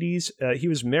and Hades. He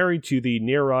was married to the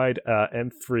Nereid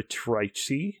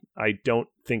Amphitrite. I don't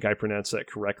think I pronounced that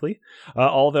correctly.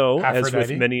 Although, Aphrodite? as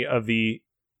with many of the...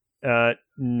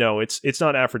 no, it's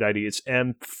not Aphrodite, it's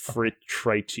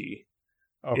Amphitrite.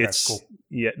 Okay, cool.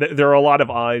 Yeah, there are a lot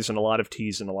of I's and a lot of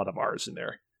T's and a lot of R's in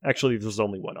there. Actually, there's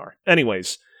only one R.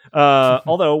 Anyways,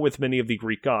 although with many of the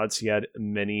Greek gods, he had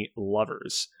many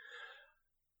lovers.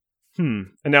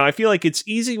 And now I feel like it's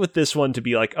easy with this one to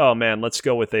be like, oh man, let's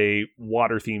go with a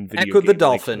water-themed video Echo game, the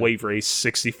Dolphin. like Wave Race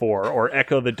 64 or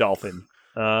Echo the Dolphin.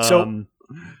 So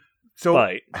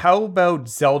how about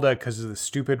Zelda because of the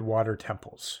stupid water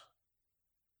temples?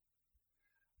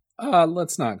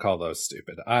 Let's not call those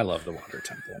stupid. I love the water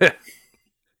temple.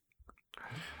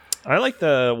 I like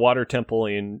the water temple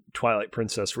in Twilight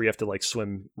Princess where you have to like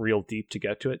swim real deep to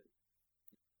get to it.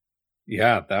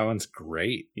 Yeah, that one's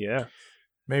great. Yeah.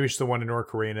 Maybe it's the one in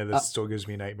Ocarina that still gives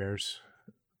me nightmares.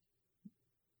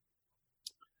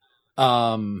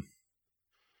 Okay.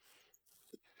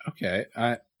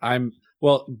 I'm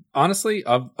well, honestly,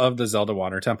 of the Zelda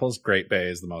water temples, Great Bay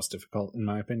is the most difficult in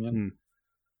my opinion.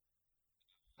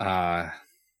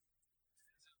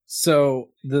 So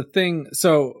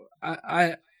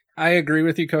I agree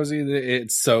with you, Cozy, that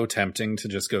it's so tempting to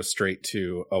just go straight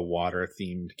to a water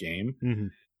themed game. Mm-hmm.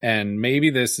 And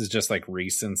maybe this is just like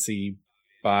recency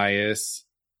bias,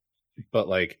 but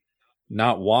like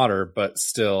not water, but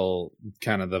still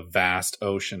kind of the vast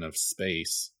ocean of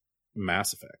space.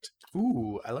 Mass Effect.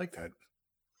 Ooh, I like that.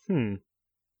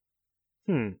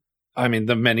 I mean,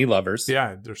 the many lovers.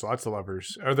 Yeah, there's lots of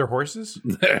lovers. Are there horses?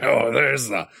 There's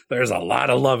a lot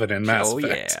of loving in Mass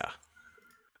Effect. Yeah.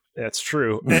 That's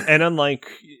true. And unlike,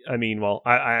 I mean, well,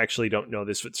 I actually don't know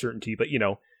this with certainty, but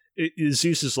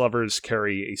Zeus's lovers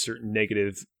carry a certain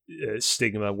negative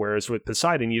stigma, whereas with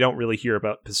Poseidon, you don't really hear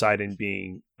about Poseidon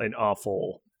being an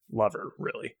awful lover,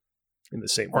 really, in the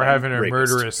same way. Or having a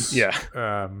murderous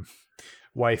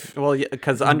wife. Well,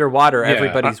 because underwater,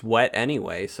 everybody's wet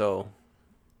anyway, so...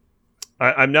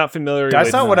 I'm not familiar.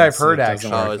 That's not what I've heard,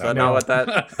 actually. Oh, is that not what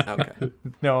that? Okay.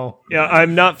 No. Yeah,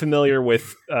 I'm not familiar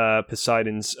with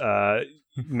Poseidon's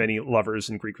many lovers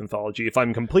in Greek mythology. If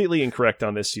I'm completely incorrect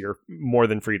on this, you're more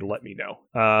than free to let me know.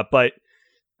 But,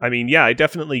 I mean, yeah, I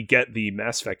definitely get the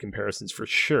Mass Effect comparisons for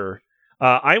sure.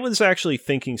 I was actually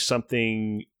thinking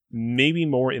something maybe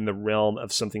more in the realm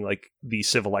of something like the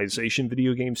Civilization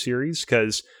video game series,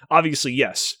 because obviously,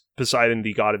 yes, Poseidon,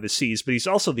 the god of the seas, but he's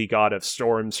also the god of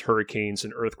storms, hurricanes,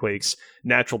 and earthquakes,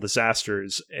 natural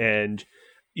disasters. And,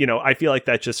 you know, I feel like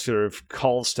that just sort of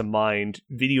calls to mind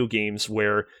video games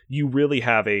where you really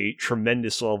have a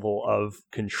tremendous level of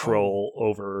control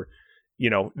over, you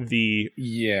know, the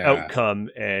outcome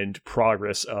and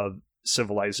progress of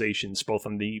civilizations, both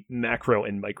on the macro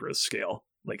and micro scale,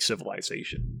 like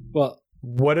Civilization. Well,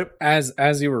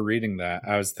 as you were reading that,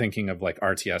 I was thinking of like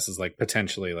RTS as like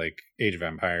potentially like Age of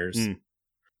Empires.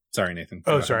 Sorry, Nathan.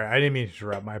 Oh, sorry, I didn't mean to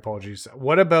interrupt. My apologies.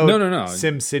 What about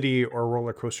SimCity or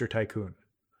Roller Coaster Tycoon?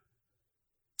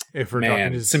 If we're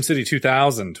talking SimCity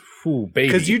 2000, ooh, baby.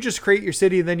 Because you just create your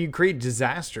city and then you create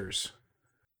disasters.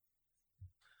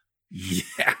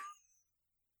 Yeah.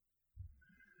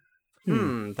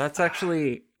 That's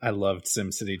actually... I loved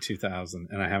SimCity 2000,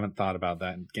 and I haven't thought about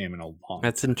that game in a long time.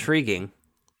 That's intriguing.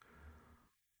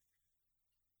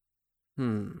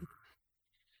 I'm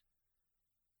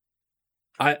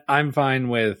fine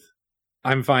with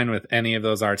any of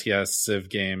those RTS Civ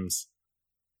games.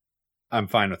 I'm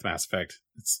fine with Mass Effect.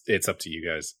 It's up to you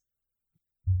guys.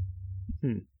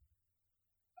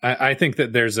 I think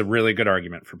that there's a really good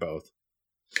argument for both.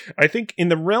 I think in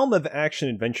the realm of action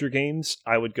adventure games,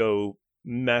 I would go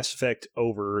Mass Effect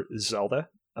over Zelda.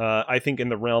 I think in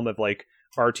the realm of like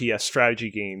RTS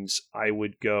strategy games, I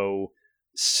would go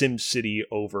SimCity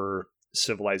over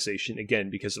Civilization, again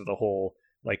because of the whole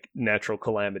like natural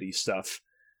calamity stuff.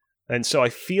 And so I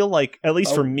feel like, at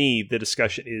least for me, the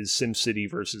discussion is SimCity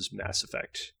versus Mass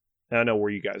Effect. I don't know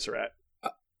where you guys are at.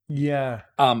 Yeah.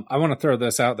 I want to throw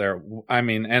this out there. I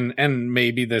mean, and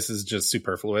maybe this is just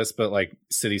superfluous, but like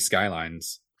City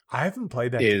Skylines. I haven't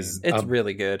played that. It's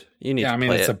really good. You need to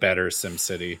play it's a better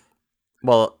SimCity.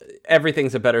 Well,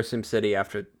 everything's a better SimCity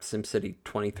after SimCity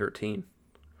 2013.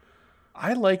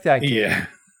 I like that game. Yeah.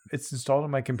 It's installed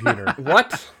on my computer.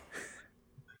 What?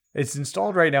 It's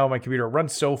installed right now on my computer. It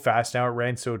runs so fast now. It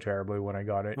ran so terribly when I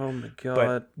got it. Oh my god.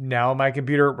 But now my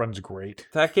computer runs great.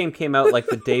 That game came out like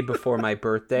the day before my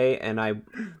birthday, and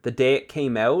the day it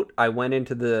came out, I went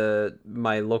into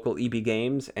my local EB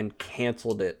Games and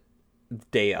canceled it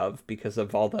day of because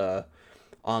of all the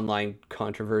online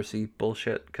controversy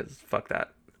bullshit, because fuck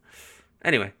that.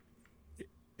 Anyway.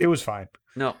 It was fine.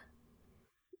 No.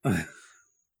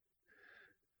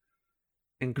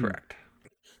 Incorrect.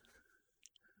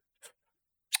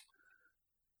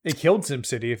 It killed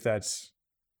SimCity, if that's...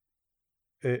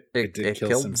 It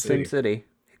killed SimCity.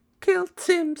 Killed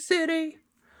SimCity.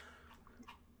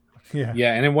 Yeah.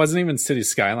 Yeah, and it wasn't even City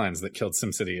Skylines that killed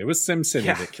SimCity. It was SimCity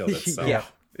that killed itself. Yeah.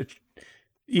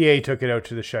 EA took it out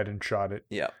to the shed and shot it.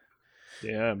 Yeah.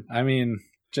 Yeah. I mean,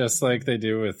 just like they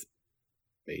do with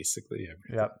basically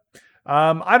everything. Yep.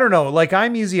 I don't know. Like,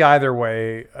 I'm easy either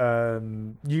way.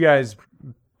 You guys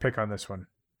pick on this one.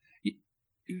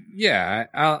 Yeah,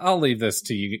 I'll leave this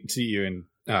to you and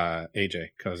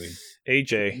AJ, Cozy.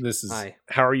 AJ, Hi.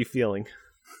 How are you feeling?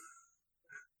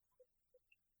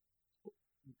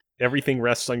 Everything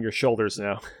rests on your shoulders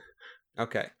now.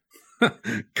 Okay.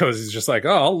 Cozy's just like,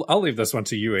 oh, I'll leave this one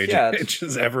to you, AJ. Yeah,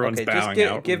 just everyone's bowing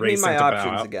out. Give me my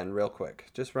options again, real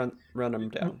quick. Just run them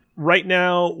down. Right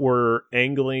now, we're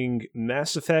angling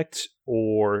Mass Effect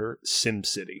or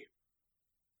SimCity.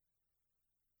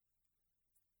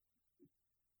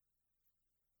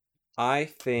 I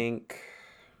think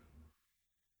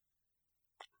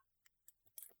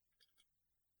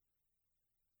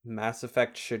Mass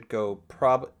Effect should go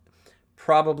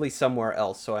probably somewhere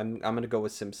else. So I'm going to go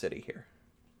with SimCity here.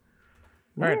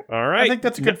 All right. I think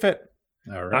that's a good fit.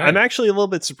 All right. I'm actually a little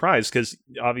bit surprised because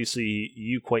obviously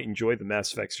you quite enjoy the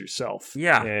Mass Effects yourself.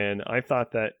 Yeah. And I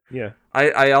thought that, yeah.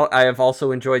 I have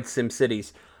also enjoyed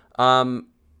SimCities.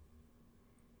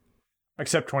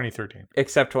 Except 2013.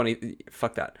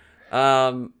 Fuck that.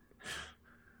 Now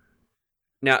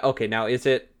is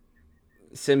it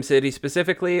SimCity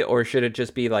specifically, or should it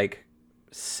just be like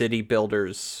city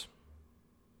builders?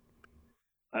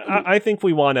 I think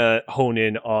we want to hone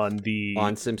in on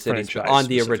SimCity, on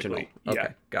the original.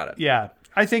 Okay, got it. Yeah,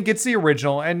 I think it's the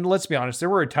original, and let's be honest, there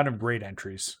were a ton of great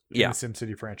entries in the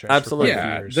SimCity franchise. Absolutely,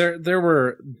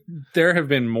 there have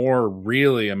been more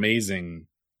really amazing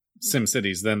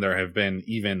SimCities than there have been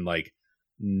even like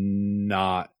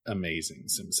not amazing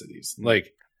SimCities.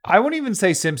 Like I wouldn't even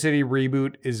say SimCity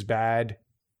Reboot is bad.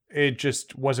 It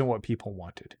just wasn't what people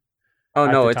wanted. Oh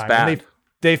no, it's bad.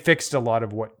 They fixed a lot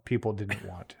of what people didn't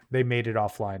want. They made it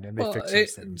offline and they fixed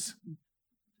those things.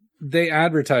 They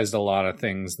advertised a lot of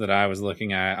things that I was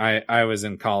looking at. I was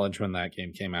in college when that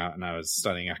game came out, and I was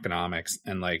studying economics,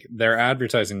 and like they're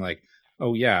advertising like,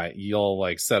 oh yeah, you'll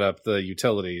like set up the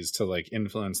utilities to like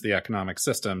influence the economic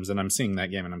systems. And I'm seeing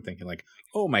that game and I'm thinking like,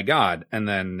 oh my God. And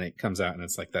then it comes out and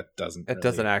it's like, that doesn't,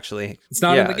 doesn't actually, it's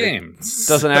not in the game. It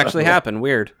doesn't actually happen.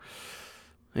 Weird.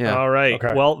 Yeah. All right.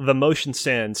 Okay. Well, the motion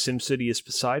stands. SimCity is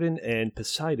Poseidon, and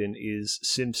Poseidon is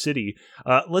SimCity.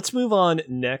 Let's move on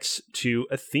next to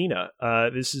Athena.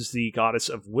 This is the goddess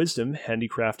of wisdom,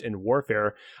 handicraft, and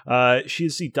warfare. She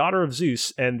is the daughter of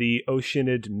Zeus and the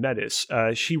Oceanid Metis.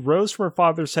 She rose from her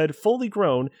father's head fully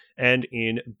grown and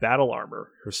in battle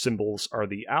armor. Her symbols are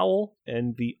the owl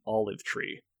and the olive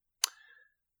tree.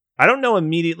 I don't know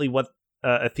immediately what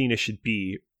Athena should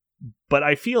be, but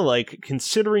I feel like,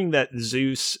 considering that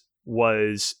Zeus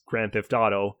was Grand Theft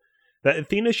Auto, that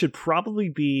Athena should probably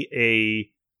be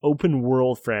a open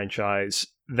world franchise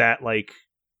that like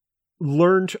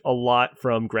learned a lot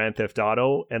from Grand Theft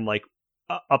Auto, and like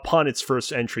upon its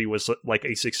first entry was like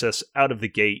a success out of the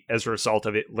gate as a result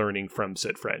of it learning from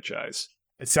said franchise.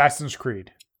 Assassin's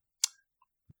Creed.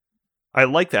 I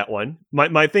like that one.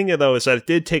 My thing, though, is that it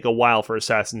did take a while for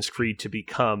Assassin's Creed to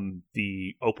become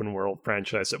the open world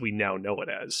franchise that we now know it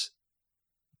as.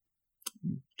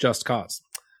 Just Cause.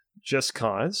 Just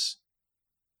Cause?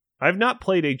 I've not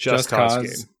played a Just Cause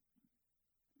game.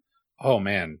 Oh,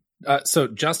 man. So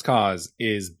Just Cause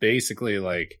is basically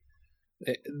like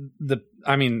the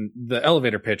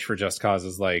elevator pitch for Just Cause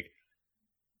is like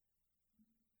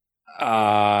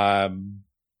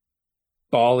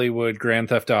Bollywood Grand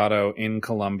Theft Auto in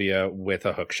Colombia with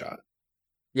a hookshot.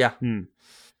 Yeah.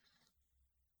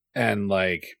 And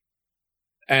like,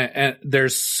 and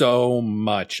there's so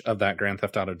much of that Grand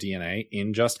Theft Auto DNA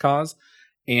in Just Cause.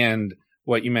 And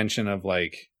what you mentioned of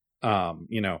like,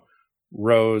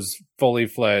 Rose fully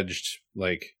fledged,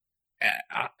 like,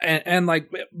 and like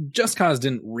Just Cause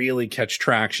didn't really catch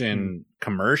traction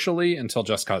commercially until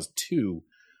Just Cause 2.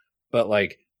 But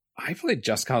like, I played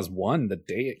Just Cause 1 the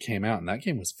day it came out, and that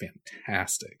game was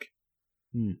fantastic.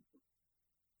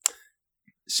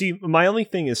 See, my only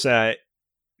thing is that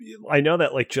I know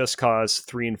that like Just Cause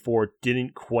 3 and 4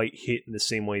 didn't quite hit in the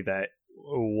same way that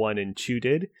 1 and 2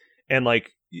 did. And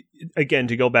like, again,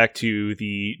 to go back to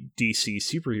the DC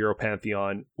superhero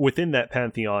pantheon, within that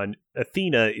pantheon,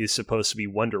 Athena is supposed to be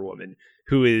Wonder Woman,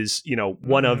 who is,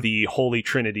 one of the Holy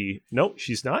Trinity. No,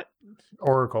 she's not.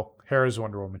 Oracle. Hera's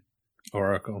Wonder Woman.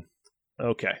 Oracle.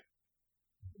 Okay.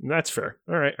 That's fair.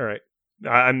 All right.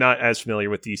 I'm not as familiar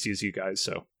with DC as you guys,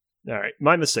 so. All right.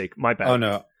 My mistake. My bad. Oh,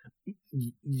 no.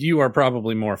 You are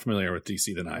probably more familiar with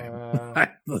DC than I am.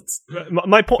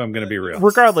 My point. I'm going to be real.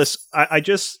 Regardless, I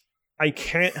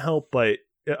can't help but.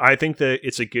 I think that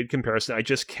it's a good comparison. I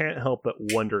just can't help but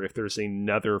wonder if there's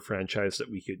another franchise that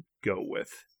we could go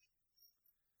with.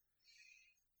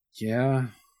 Yeah.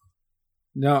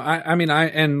 No, I mean,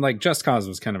 and like Just Cause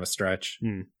was kind of a stretch,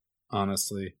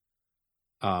 honestly.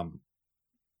 I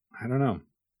don't know.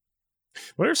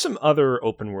 What are some other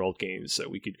open world games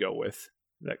that we could go with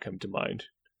that come to mind?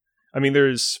 I mean,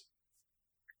 there's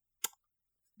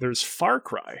Far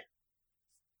Cry.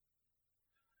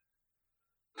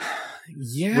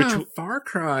 Yeah, Far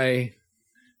Cry.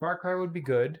 Far Cry would be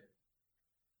good.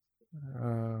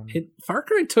 Far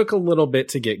Cry took a little bit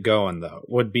to get going, though,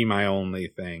 would be my only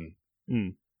thing.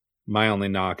 My only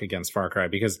knock against Far Cry,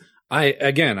 because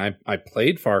I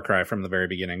played Far Cry from the very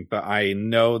beginning, but I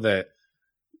know that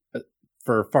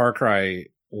for Far Cry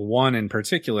 1 in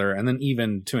particular, and then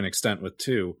even to an extent with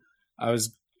 2, I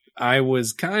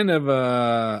was kind of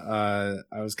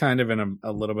in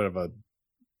a little bit of a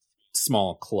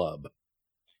small club.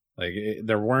 Like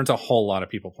there weren't a whole lot of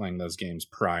people playing those games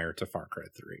prior to Far Cry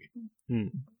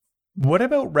 3. What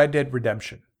about Red Dead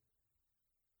Redemption?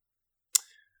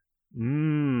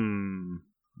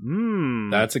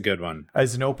 That's a good one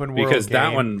as an open world because game,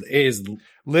 that one is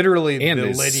literally and the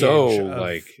is lineage so of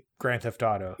like Grand Theft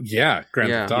Auto. Yeah,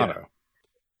 Grand Theft Auto.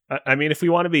 I mean, if we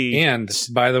want to be, and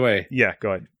by the way, yeah,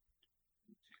 go ahead.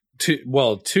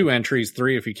 2 entries,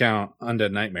 3 if you count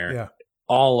Undead Nightmare. Yeah,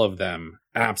 all of them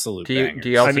absolute bangers. Do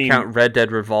you also count Red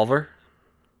Dead Revolver?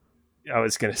 I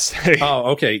was gonna say.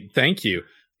 Oh, okay, thank you.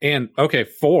 And okay,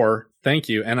 4. Thank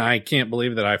you. And I can't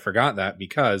believe that I forgot that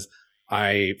because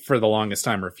I, for the longest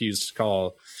time, refused to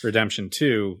call Redemption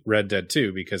 2 Red Dead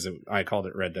 2 because I called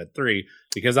it Red Dead 3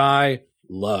 because I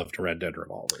loved Red Dead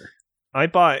Revolver. I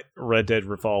bought Red Dead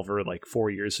Revolver like 4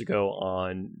 years ago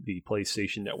on the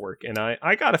PlayStation Network, and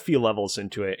I got a few levels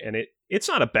into it, and it's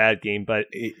not a bad game, but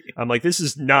I'm like, this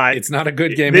is not. It's not a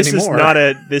good game this anymore.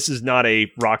 This is not a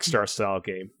Rockstar style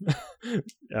game.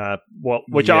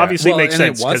 Which obviously makes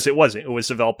sense because it wasn't. It was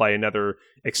developed by another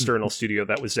external studio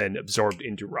that was then absorbed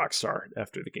into Rockstar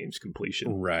after the game's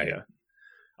completion. Right.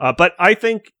 Yeah. But I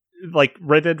think, like,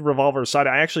 Red Dead Revolver aside,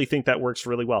 I actually think that works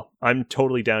really well. I'm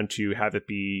totally down to have it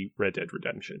be Red Dead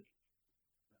Redemption.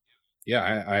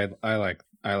 Yeah, I like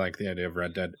the idea of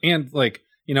Red Dead. And, like,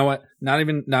 you know what? Not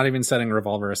even setting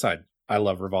Revolver aside. I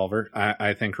love Revolver.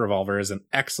 I think Revolver is an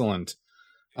excellent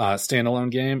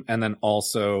standalone game, and then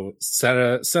also set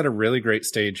a really great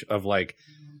stage of, like,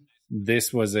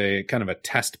 this was a kind of a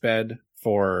test bed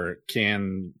for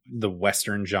can the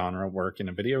Western genre work in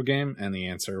a video game? And the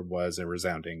answer was a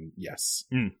resounding yes.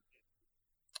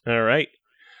 All right.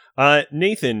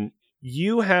 Nathan,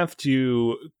 you have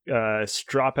to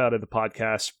drop out of the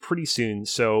podcast pretty soon,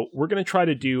 so we're going to try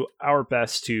to do our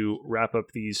best to wrap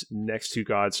up these next two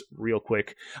gods real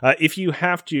quick. If you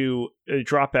have to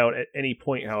drop out at any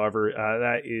point, however,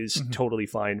 that is totally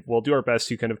fine. We'll do our best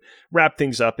to kind of wrap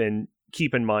things up and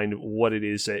keep in mind what it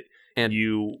is that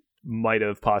you might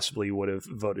have possibly would have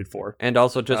voted for. And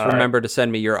also just remember to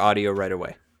send me your audio right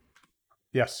away.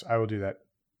 Yes, I will do that.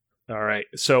 All right.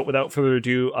 So without further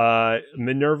ado,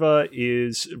 Minerva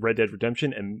is Red Dead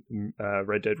Redemption, and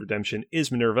Red Dead Redemption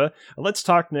is Minerva. Let's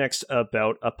talk next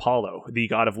about Apollo, the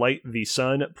god of light, the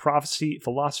sun, prophecy,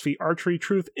 philosophy, archery,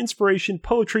 truth, inspiration,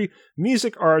 poetry,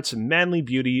 music, arts, manly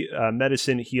beauty,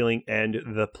 medicine, healing, and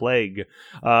the plague.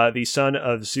 The son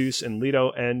of Zeus and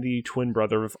Leto, and the twin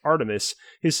brother of Artemis.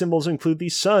 His symbols include the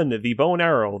sun, the bow and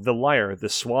arrow, the lyre, the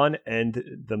swan, and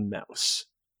the mouse.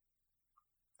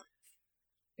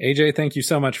 AJ, thank you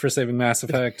so much for saving Mass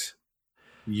Effect.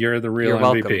 You're the real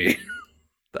MVP.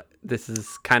 This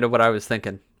is kind of what I was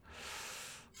thinking.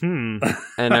 And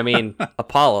I mean,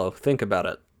 Apollo, think about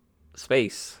it.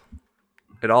 Space.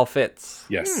 It all fits.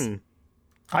 Yes.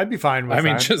 I'd be fine with that. I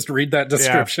mean, just read that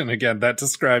description again. That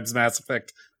describes Mass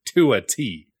Effect to a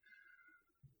T.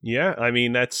 Yeah, I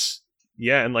mean, that's...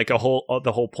 Yeah, and like the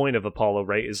whole point of Apollo,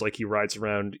 right, is like he rides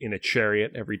around in a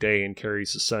chariot every day and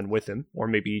carries the sun with him, or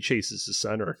maybe he chases the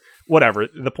sun, or whatever.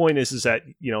 The point is that,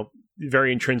 you know,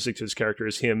 very intrinsic to his character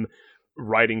is him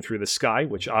riding through the sky,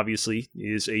 which obviously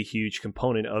is a huge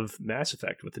component of Mass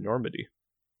Effect with the Normandy.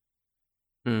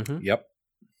 Yep.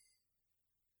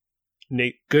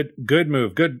 Nate, good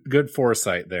move, good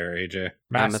foresight there, AJ.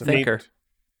 I'm a thinker. Nate,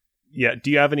 yeah,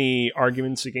 do you have any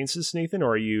arguments against this, Nathan,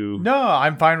 or are you... No,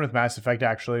 I'm fine with Mass Effect,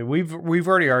 actually. We've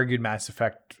already argued Mass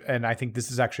Effect, and I think this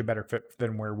is actually a better fit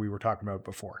than where we were talking about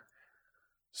before.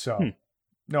 So,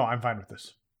 no, I'm fine with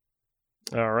this.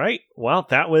 All right. Well,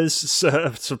 that was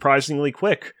surprisingly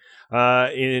quick.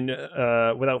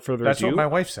 Without further ado... That's what my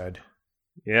wife said.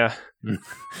 Yeah.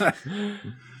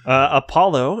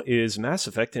 Apollo is Mass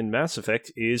Effect, and Mass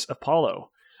Effect is Apollo.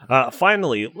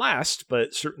 Finally, last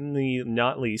but certainly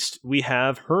not least, we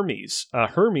have Hermes.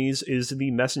 Hermes is the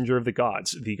messenger of the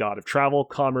gods, the god of travel,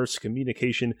 commerce,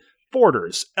 communication,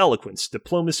 borders, eloquence,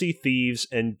 diplomacy, thieves,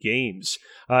 and games.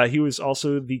 He was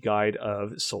also the guide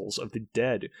of souls of the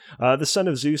dead. The son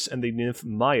of Zeus and the nymph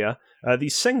Maya, the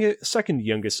second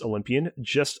youngest Olympian,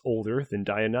 just older than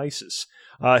Dionysus.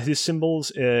 His symbols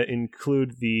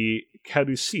include the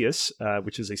caduceus,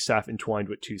 which is a staff entwined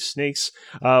with two snakes,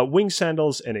 wing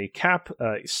sandals and a cap,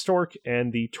 a stork,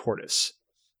 and the tortoise.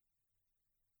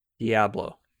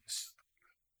 Diablo.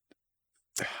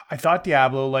 I thought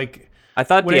Diablo, I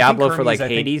thought Diablo for Hermes,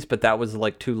 Hades, but that was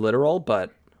too literal,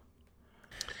 but...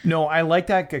 No, I like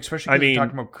that, especially because we're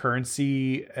talking about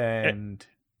currency and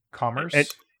commerce.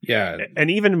 And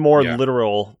even more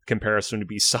literal comparison would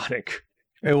be Sonic.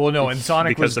 Well, no, and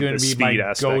Sonic was going to be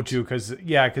my go-to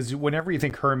because whenever you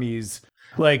think Hermes,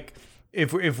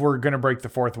 if we're going to break the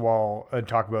fourth wall and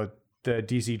talk about the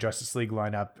DC Justice League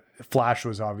lineup, Flash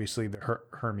was obviously the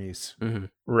Hermes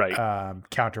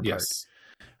counterpart. Yes.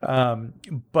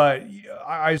 But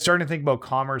I was starting to think about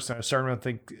commerce, and I was starting to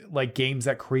think games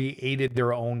that created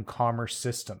their own commerce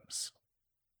systems.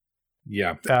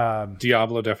 Yeah.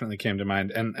 Diablo definitely came to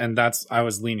mind. And that's, I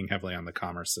was leaning heavily on the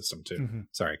commerce system too.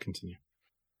 Sorry, continue.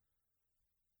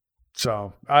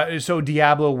 So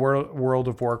Diablo, World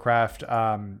of Warcraft,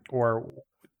 or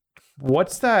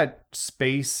what's that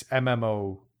space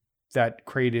MMO that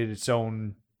created its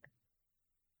own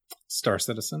Star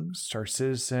Citizen?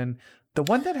 The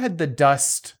one that had the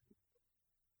Dust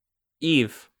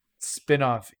Eve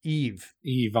spin-off, Eve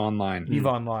Online. Eve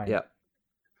Online. Yeah.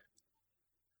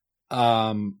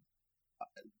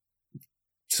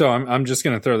 So So I'm just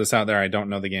going to throw this out there. I don't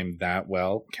know the game that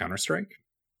well. Counter-Strike.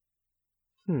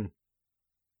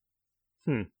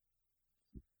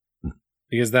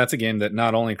 Because that's a game that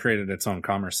not only created its own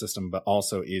commerce system, but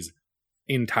also is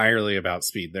entirely about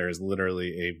speed. There is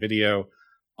literally a video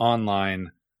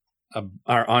online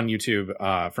or on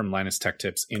YouTube from Linus Tech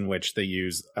Tips in which they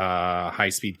use a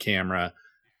high-speed camera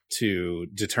to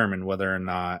determine whether or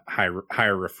not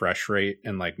higher refresh rate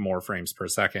and like more frames per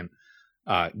second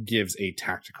gives a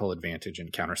tactical advantage in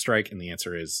Counter-Strike. And the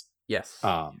answer is yes.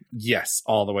 Yes,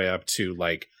 all the way up to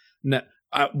like...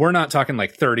 we're not talking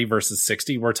like 30 versus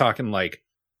 60. We're talking like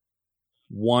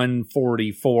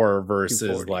 144 versus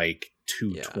 240. Like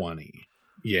 220.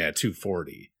 Yeah,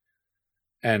 240.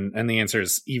 And the answer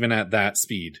is even at that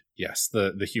speed, yes,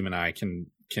 the human eye can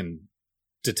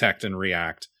detect and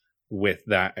react with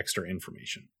that extra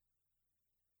information.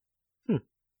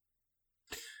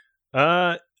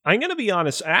 I'm going to be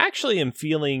honest. I actually am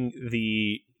feeling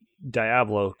the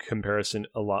Diablo comparison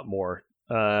a lot more.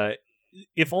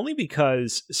 If only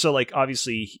because, so like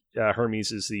obviously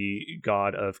Hermes is the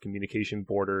god of communication,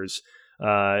 borders,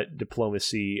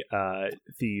 diplomacy,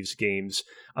 thieves, games.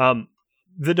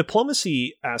 The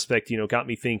diplomacy aspect, got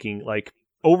me thinking like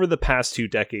over the past 2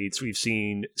 decades, we've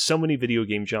seen so many video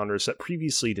game genres that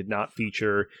previously did not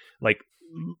feature like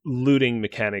looting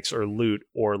mechanics or loot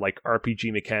or like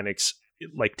RPG mechanics,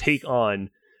 like take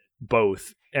on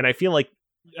both. And I feel like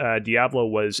Diablo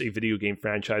was a video game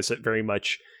franchise that very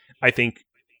much, I think,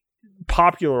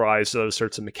 popularized those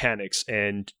sorts of mechanics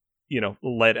and,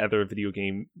 led other video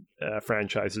game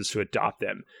franchises to adopt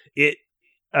them. It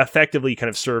effectively kind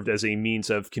of served as a means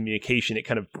of communication. It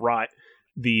kind of brought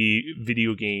the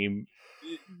video game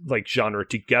like genre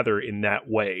together in that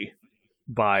way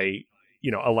by,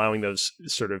 allowing those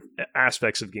sort of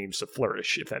aspects of games to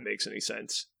flourish, if that makes any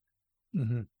sense.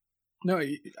 Mm-hmm. No,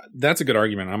 that's a good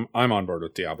argument. I'm on board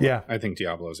with Diablo. Yeah. I think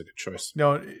Diablo is a good choice.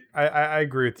 No, I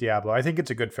agree with Diablo. I think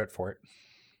it's a good fit for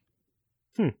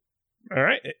it. All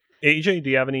right. AJ, do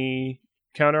you have any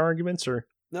counter arguments or?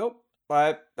 Nope.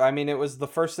 I mean, it was the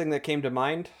first thing that came to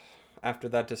mind after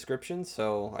that description.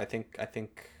 So I think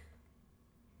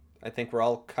we're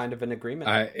all kind of in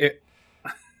agreement.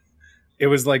 It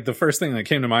was like the first thing that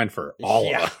came to mind for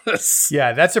all of us.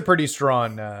 Yeah, that's a pretty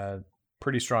strong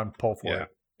pull for it.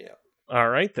 All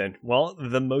right, then. Well,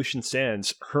 the motion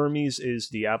stands. Hermes is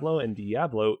Diablo, and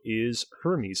Diablo is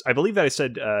Hermes. I believe that I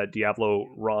said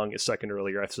Diablo wrong a second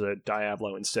earlier. I said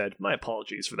Diablo instead. My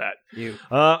apologies for that.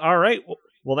 All right.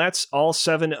 Well, that's all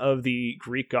 7 of the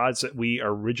Greek gods that we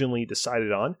originally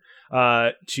decided on.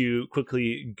 To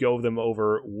quickly go them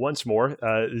over once more,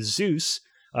 Zeus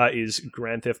is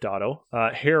Grand Theft Auto.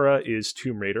 Hera is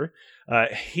Tomb Raider.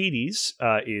 Hades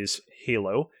is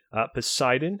Halo.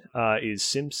 Poseidon is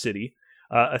SimCity.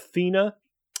 Athena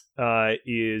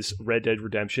is Red Dead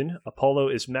Redemption. Apollo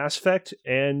is Mass Effect.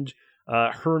 And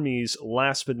Hermes,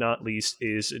 last but not least,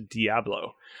 is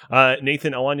Diablo.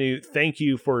 Nathan, I want to thank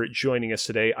you for joining us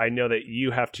today. I know that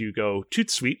you have to go tout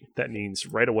de suite. That means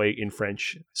right away in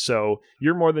French. So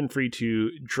you're more than free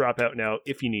to drop out now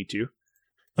if you need to.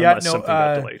 Unless something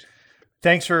got delayed.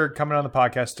 Thanks for coming on the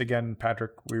podcast again,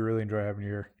 Patrick. We really enjoy having you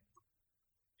here.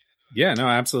 Yeah, no,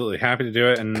 absolutely. Happy to do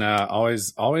it. And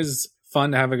always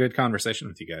fun to have a good conversation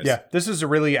with you guys. Yeah, this is a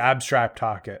really abstract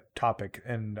topic,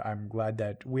 and I'm glad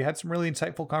that we had some really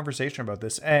insightful conversation about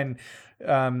this. And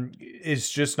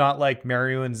it's just not like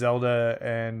Mario and Zelda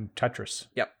and Tetris.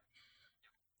 Yep.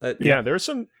 Yeah, there's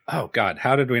some... Oh, God,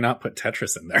 how did we not put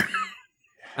Tetris in there?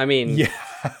 I mean, yeah.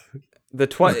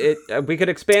 We could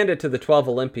expand it to the 12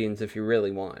 Olympians if you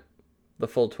really want. The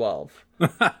full 12.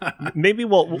 Maybe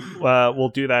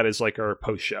we'll do that as like our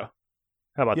post show.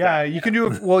 How about that? Yeah, you can do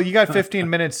it. Well, you got 15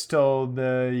 minutes till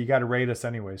you got to rate us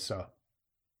anyway. So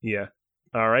yeah.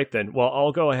 All right, then. Well,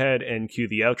 I'll go ahead and cue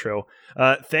the outro.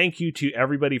 Thank you to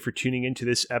everybody for tuning into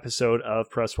this episode of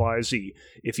Press YZ.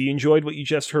 If you enjoyed what you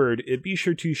just heard, be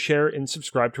sure to share and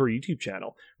subscribe to our YouTube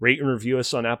channel. Rate and review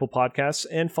us on Apple Podcasts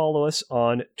and follow us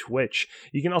on Twitch.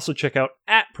 You can also check out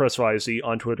 @PressYZ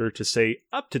on Twitter to stay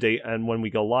up to date on when we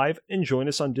go live, and join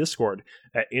us on Discord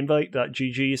at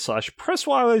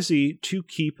invite.gg/PressYZ to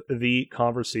keep the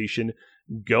conversation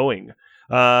going.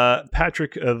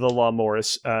 Patrick the Law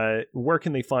Morris, where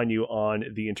can they find you on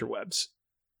the interwebs?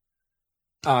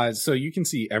 So you can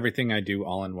see everything I do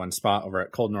all in one spot over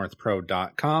at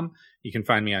coldnorthpro.com. You can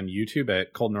find me on YouTube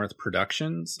at Cold North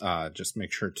Productions. Just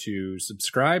make sure to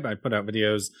subscribe. I put out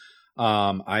videos.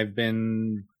 I've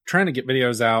been trying to get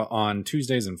videos out on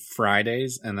Tuesdays and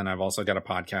Fridays, and then I've also got a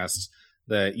podcast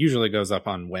that usually goes up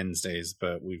on Wednesdays,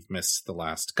 but we've missed the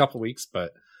last couple weeks.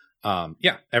 But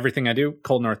everything I do,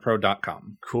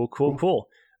 coldnorthpro.com. Cool.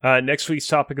 Next week's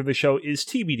topic of the show is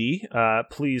TBD.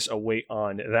 Please await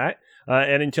on that.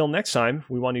 And until next time,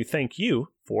 we want to thank you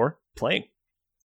for playing.